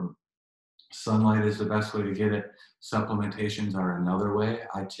important. Sunlight is the best way to get it. Supplementations are another way.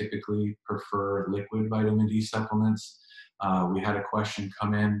 I typically prefer liquid vitamin D supplements. We had a question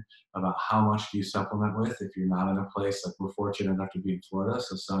come in about how much do you supplement with if you're not in a place, like we're fortunate enough to be in Florida,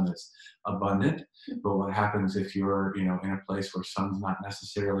 so sun is abundant. But what happens if you're, you know, in a place where sun's not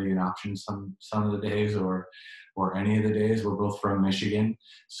necessarily an option some of the days, or any of the days? We're both from Michigan,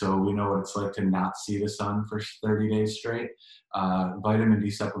 so we know what it's like to not see the sun for 30 days straight. Vitamin D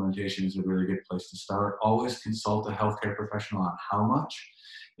supplementation is a really good place to start. Always consult a healthcare professional on how much.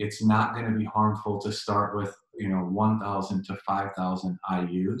 It's not going to be harmful to start with, you know, 1,000 to 5,000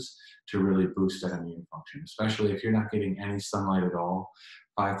 IUs to really boost that immune function, especially if you're not getting any sunlight at all.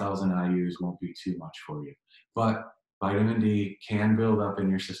 5,000 IUs won't be too much for you. But vitamin D can build up in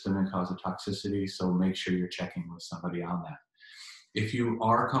your system and cause a toxicity, so make sure you're checking with somebody on that. If you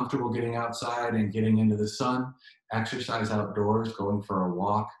are comfortable getting outside and getting into the sun, exercise outdoors, going for a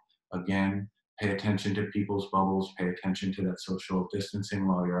walk. Again, pay attention to people's bubbles, pay attention to that social distancing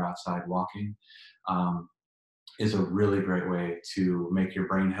while you're outside walking. Is a really great way to make your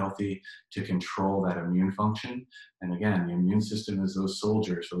brain healthy, to control that immune function. And again, the immune system is those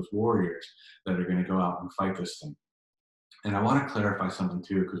soldiers, those warriors that are going to go out and fight this thing. And I want to clarify something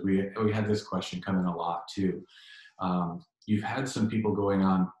too, because we had this question come in a lot too. You've had some people going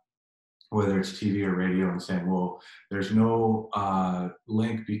on, whether it's TV or radio, and saying, well, there's no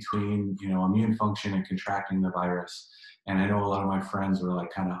link between, you know, immune function and contracting the virus. And I know a lot of my friends were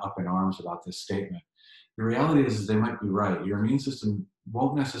like kind of up in arms about this statement. The reality is they might be right. Your immune system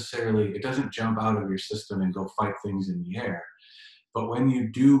won't necessarily, it doesn't jump out of your system and go fight things in the air. But when you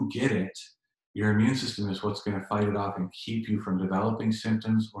do get it, your immune system is what's going to fight it off and keep you from developing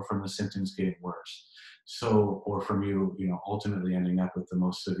symptoms, or from the symptoms getting worse. So, or from you, you know, ultimately ending up with the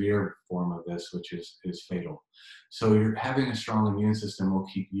most severe form of this, which is fatal. So you're having a strong immune system will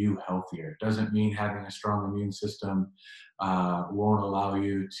keep you healthier. It doesn't mean having a strong immune system won't allow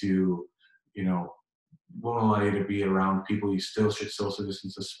you to, you know, won't allow you to be around people. You still should social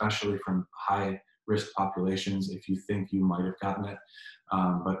distance, especially from high risk populations if you think you might have gotten it.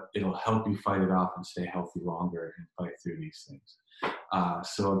 But it'll help you fight it off and stay healthy longer and fight through these things.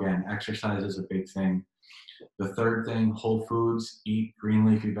 So again, exercise is a big thing. The third thing, whole foods, eat green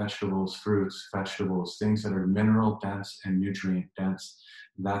leafy vegetables, fruits, vegetables, things that are mineral dense and nutrient dense.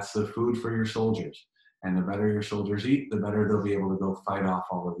 That's the food for your soldiers. And the better your soldiers eat, the better they'll be able to go fight off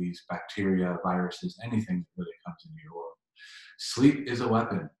all of these bacteria, viruses, anything that really comes into your world. Sleep is a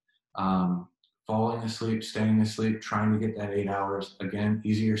weapon. Falling asleep, staying asleep, trying to get that 8 hours, again,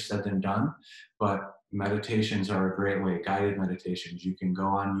 easier said than done, but meditations are a great way. Guided meditations. You can go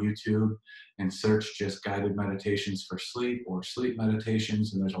on YouTube and search just guided meditations for sleep, or sleep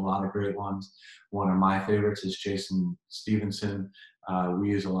meditations, and there's a lot of great ones. One of my favorites is Jason Stevenson. We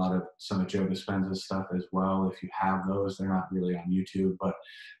use a lot of some of Joe Dispenza's stuff as well. If you have those, they're not really on YouTube, but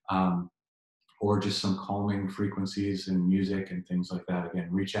or just some calming frequencies and music and things like that. Again,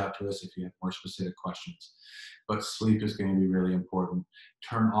 reach out to us if you have more specific questions. But sleep is going to be really important.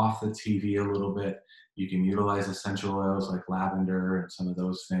 Turn off the TV a little bit. You can utilize essential oils like lavender and some of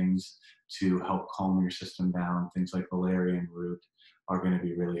those things to help calm your system down. Things like valerian root are going to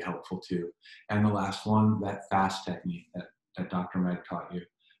be really helpful too. And the last one, that FAST technique that Dr. Meg taught you,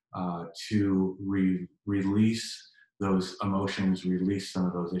 to release those emotions, release some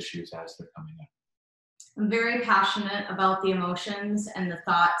of those issues as they're coming up. I'm very passionate about the emotions and the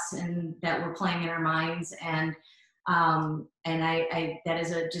thoughts and that we're playing in our minds, and I that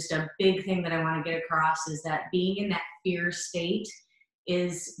is just a big thing that I want to get across, is that being in that fear state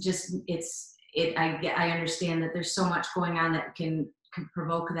is just I understand that there's so much going on that can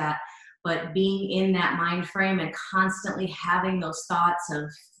provoke that, but being in that mind frame and constantly having those thoughts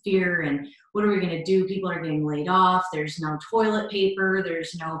of fear and what are we going to do? People are getting laid off. There's no toilet paper.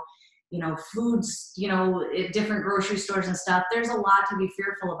 There's no, foods, at different grocery stores and stuff. There's a lot to be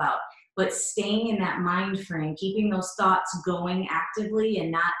fearful about. But staying in that mind frame, keeping those thoughts going actively and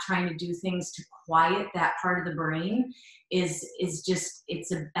not trying to do things to quiet that part of the brain is just,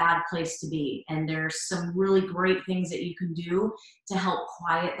 it's a bad place to be. And there's some really great things that you can do to help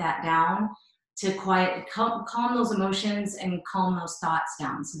quiet that down, to calm those emotions and calm those thoughts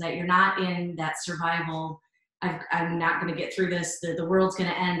down so that you're not in that survival. I'm not going to get through this. The world's going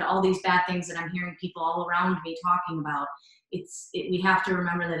to end. All these bad things that I'm hearing people all around me talking about. We have to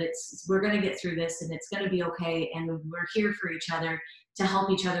remember that we're going to get through this and it's going to be okay. And we're here for each other to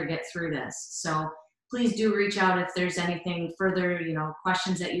help each other get through this. So please do reach out if there's anything further,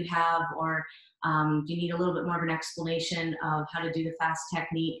 questions that you have, or you need a little bit more of an explanation of how to do the FAST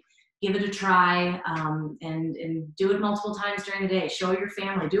technique. Give it a try, and do it multiple times during the day. Show your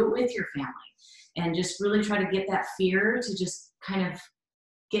family, do it with your family, and just really try to get that fear to just kind of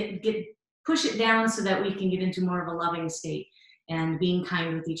push it down so that we can get into more of a loving state and being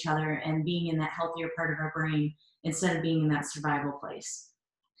kind with each other and being in that healthier part of our brain instead of being in that survival place.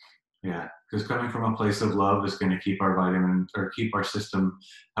 Yeah, because coming from a place of love is going to keep keep our system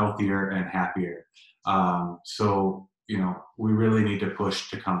healthier and happier. So, we really need to push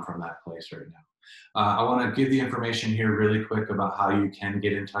to come from that place right now. I want to give the information here really quick about how you can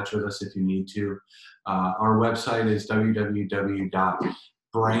get in touch with us if you need to. Our website is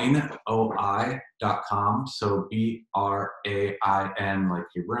www.brainoi.com. So BRAIN like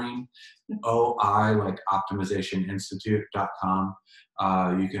your brain, OI like optimizationinstitute.com.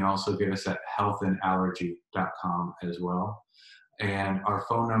 You can also get us at healthandallergy.com as well. And our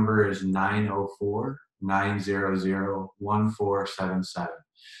phone number is 904-900-1477.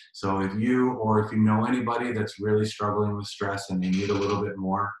 So if you know anybody that's really struggling with stress and they need a little bit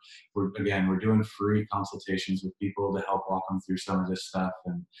more, we're doing free consultations with people to help walk them through some of this stuff.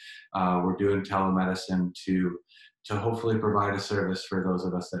 And we're doing telemedicine to hopefully provide a service for those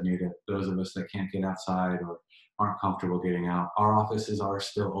of us that need it, those of us that can't get outside or aren't comfortable getting out. Our offices are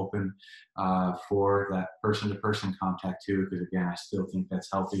still open for that person-to-person contact too, because again, I still think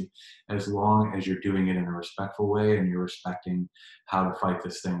that's healthy as long as you're doing it in a respectful way and you're respecting how to fight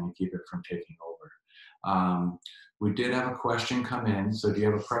this thing and keep it from taking over. We did have a question come in. So do you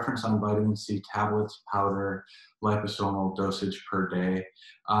have a preference on vitamin C tablets, powder, liposomal dosage per day?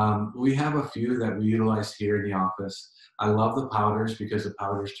 We have a few that we utilize here in the office. I love the powders because the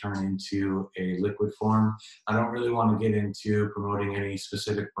powders turn into a liquid form. I don't really want to get into promoting any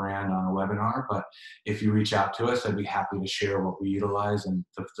specific brand on a webinar, but if you reach out to us, I'd be happy to share what we utilize and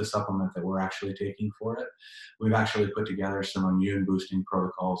the supplement that we're actually taking for it. We've actually put together some immune boosting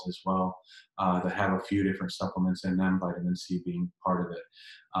protocols as well that have a few different supplements in them, vitamin C being part of it.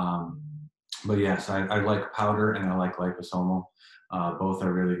 But yes, I like powder and I like liposomal. Both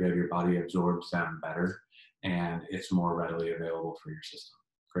are really good. Your body absorbs them better and it's more readily available for your system.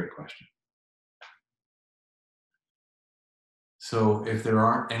 Great question. So if there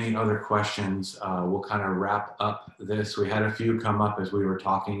aren't any other questions, we'll kind of wrap up this. We had a few come up as we were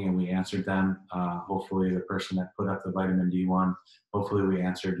talking and we answered them. Hopefully the person that put up the vitamin D one, hopefully we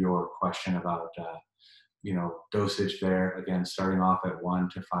answered your question about dosage there. Again, starting off at 1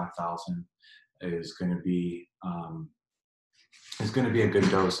 to 5,000 is going to be a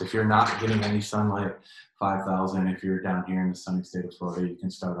good dose. If you're not getting any sunlight, 5,000. If you're down here in the sunny state of Florida, you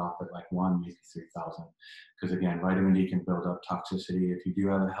can start off at like 1, maybe 3,000. Because again, vitamin D can build up toxicity. If you do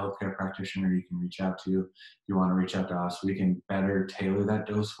have a healthcare practitioner you can reach out to, if you want to reach out to us, we can better tailor that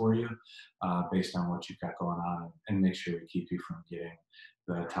dose for you based on what you've got going on and make sure we keep you from getting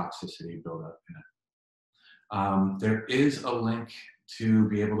the toxicity buildup in it. There is a link to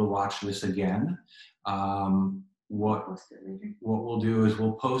be able to watch this again. What we'll do is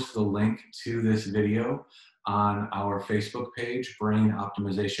we'll post the link to this video on our Facebook page, Brain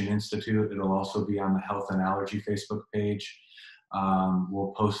Optimization Institute. It'll also be on the Health and Allergy Facebook page.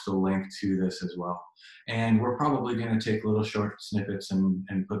 We'll post the link to this as well. And we're probably going to take little short snippets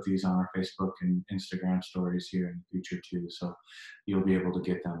and put these on our Facebook and Instagram stories here in the future too. So you'll be able to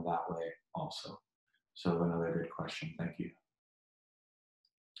get them that way also. So another good question. Thank you.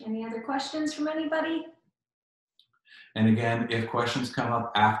 Any other questions from anybody? And again, if questions come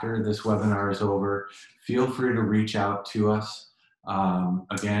up after this webinar is over, feel free to reach out to us.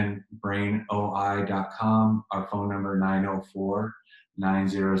 Again, brainoi.com, our phone number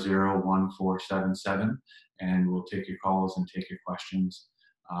 904-900-1477, and we'll take your calls and take your questions.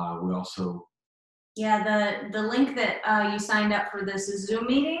 We also Yeah, the link that you signed up for this Zoom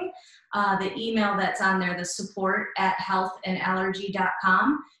meeting, the email that's on there, the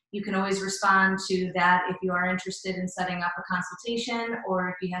support@healthandallergy.com. You can always respond to that if you are interested in setting up a consultation, or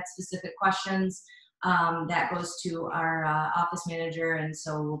if you had specific questions. That goes to our office manager, and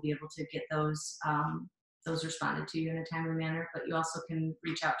so we'll be able to get those responded to you in a timely manner. But you also can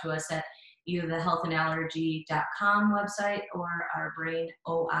reach out to us at either the healthandallergy.com website or our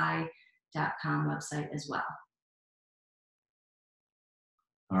brainoi.com website as well.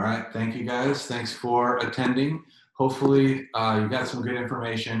 All right, thank you guys. Thanks for attending. Hopefully you got some good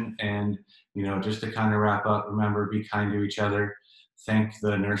information, and just to kind of wrap up, remember, be kind to each other. Thank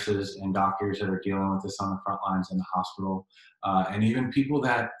the nurses and doctors that are dealing with this on the front lines in the hospital, and even people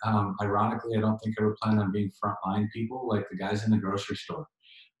that ironically I don't think ever plan on being frontline people, like the guys in the grocery store.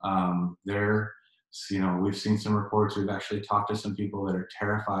 We've seen some reports. We've actually talked to some people that are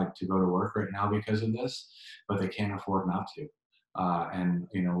terrified to go to work right now because of this, but they can't afford not to. And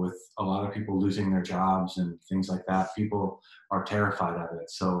with a lot of people losing their jobs and things like that, people are terrified of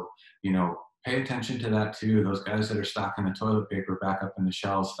it. So pay attention to that too. Those guys that are stocking the toilet paper back up in the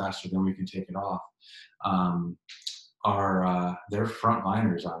shelves faster than we can take it off they're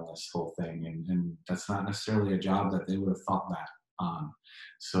frontliners on this whole thing, and that's not necessarily a job that they would have thought that on.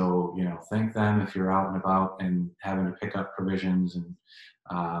 So thank them if you're out and about and having to pick up provisions, and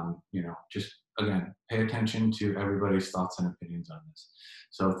just again, pay attention to everybody's thoughts and opinions on this.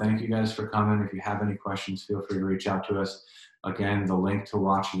 So thank you guys for coming. If you have any questions, feel free to reach out to us. Again, the link to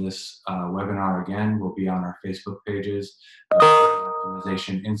watch this webinar again will be on our Facebook pages, Brain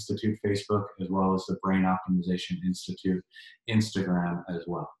Optimization Institute Facebook, as well as the Brain Optimization Institute Instagram as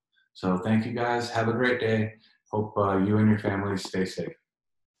well. So thank you guys. Have a great day. Hope you and your families stay safe.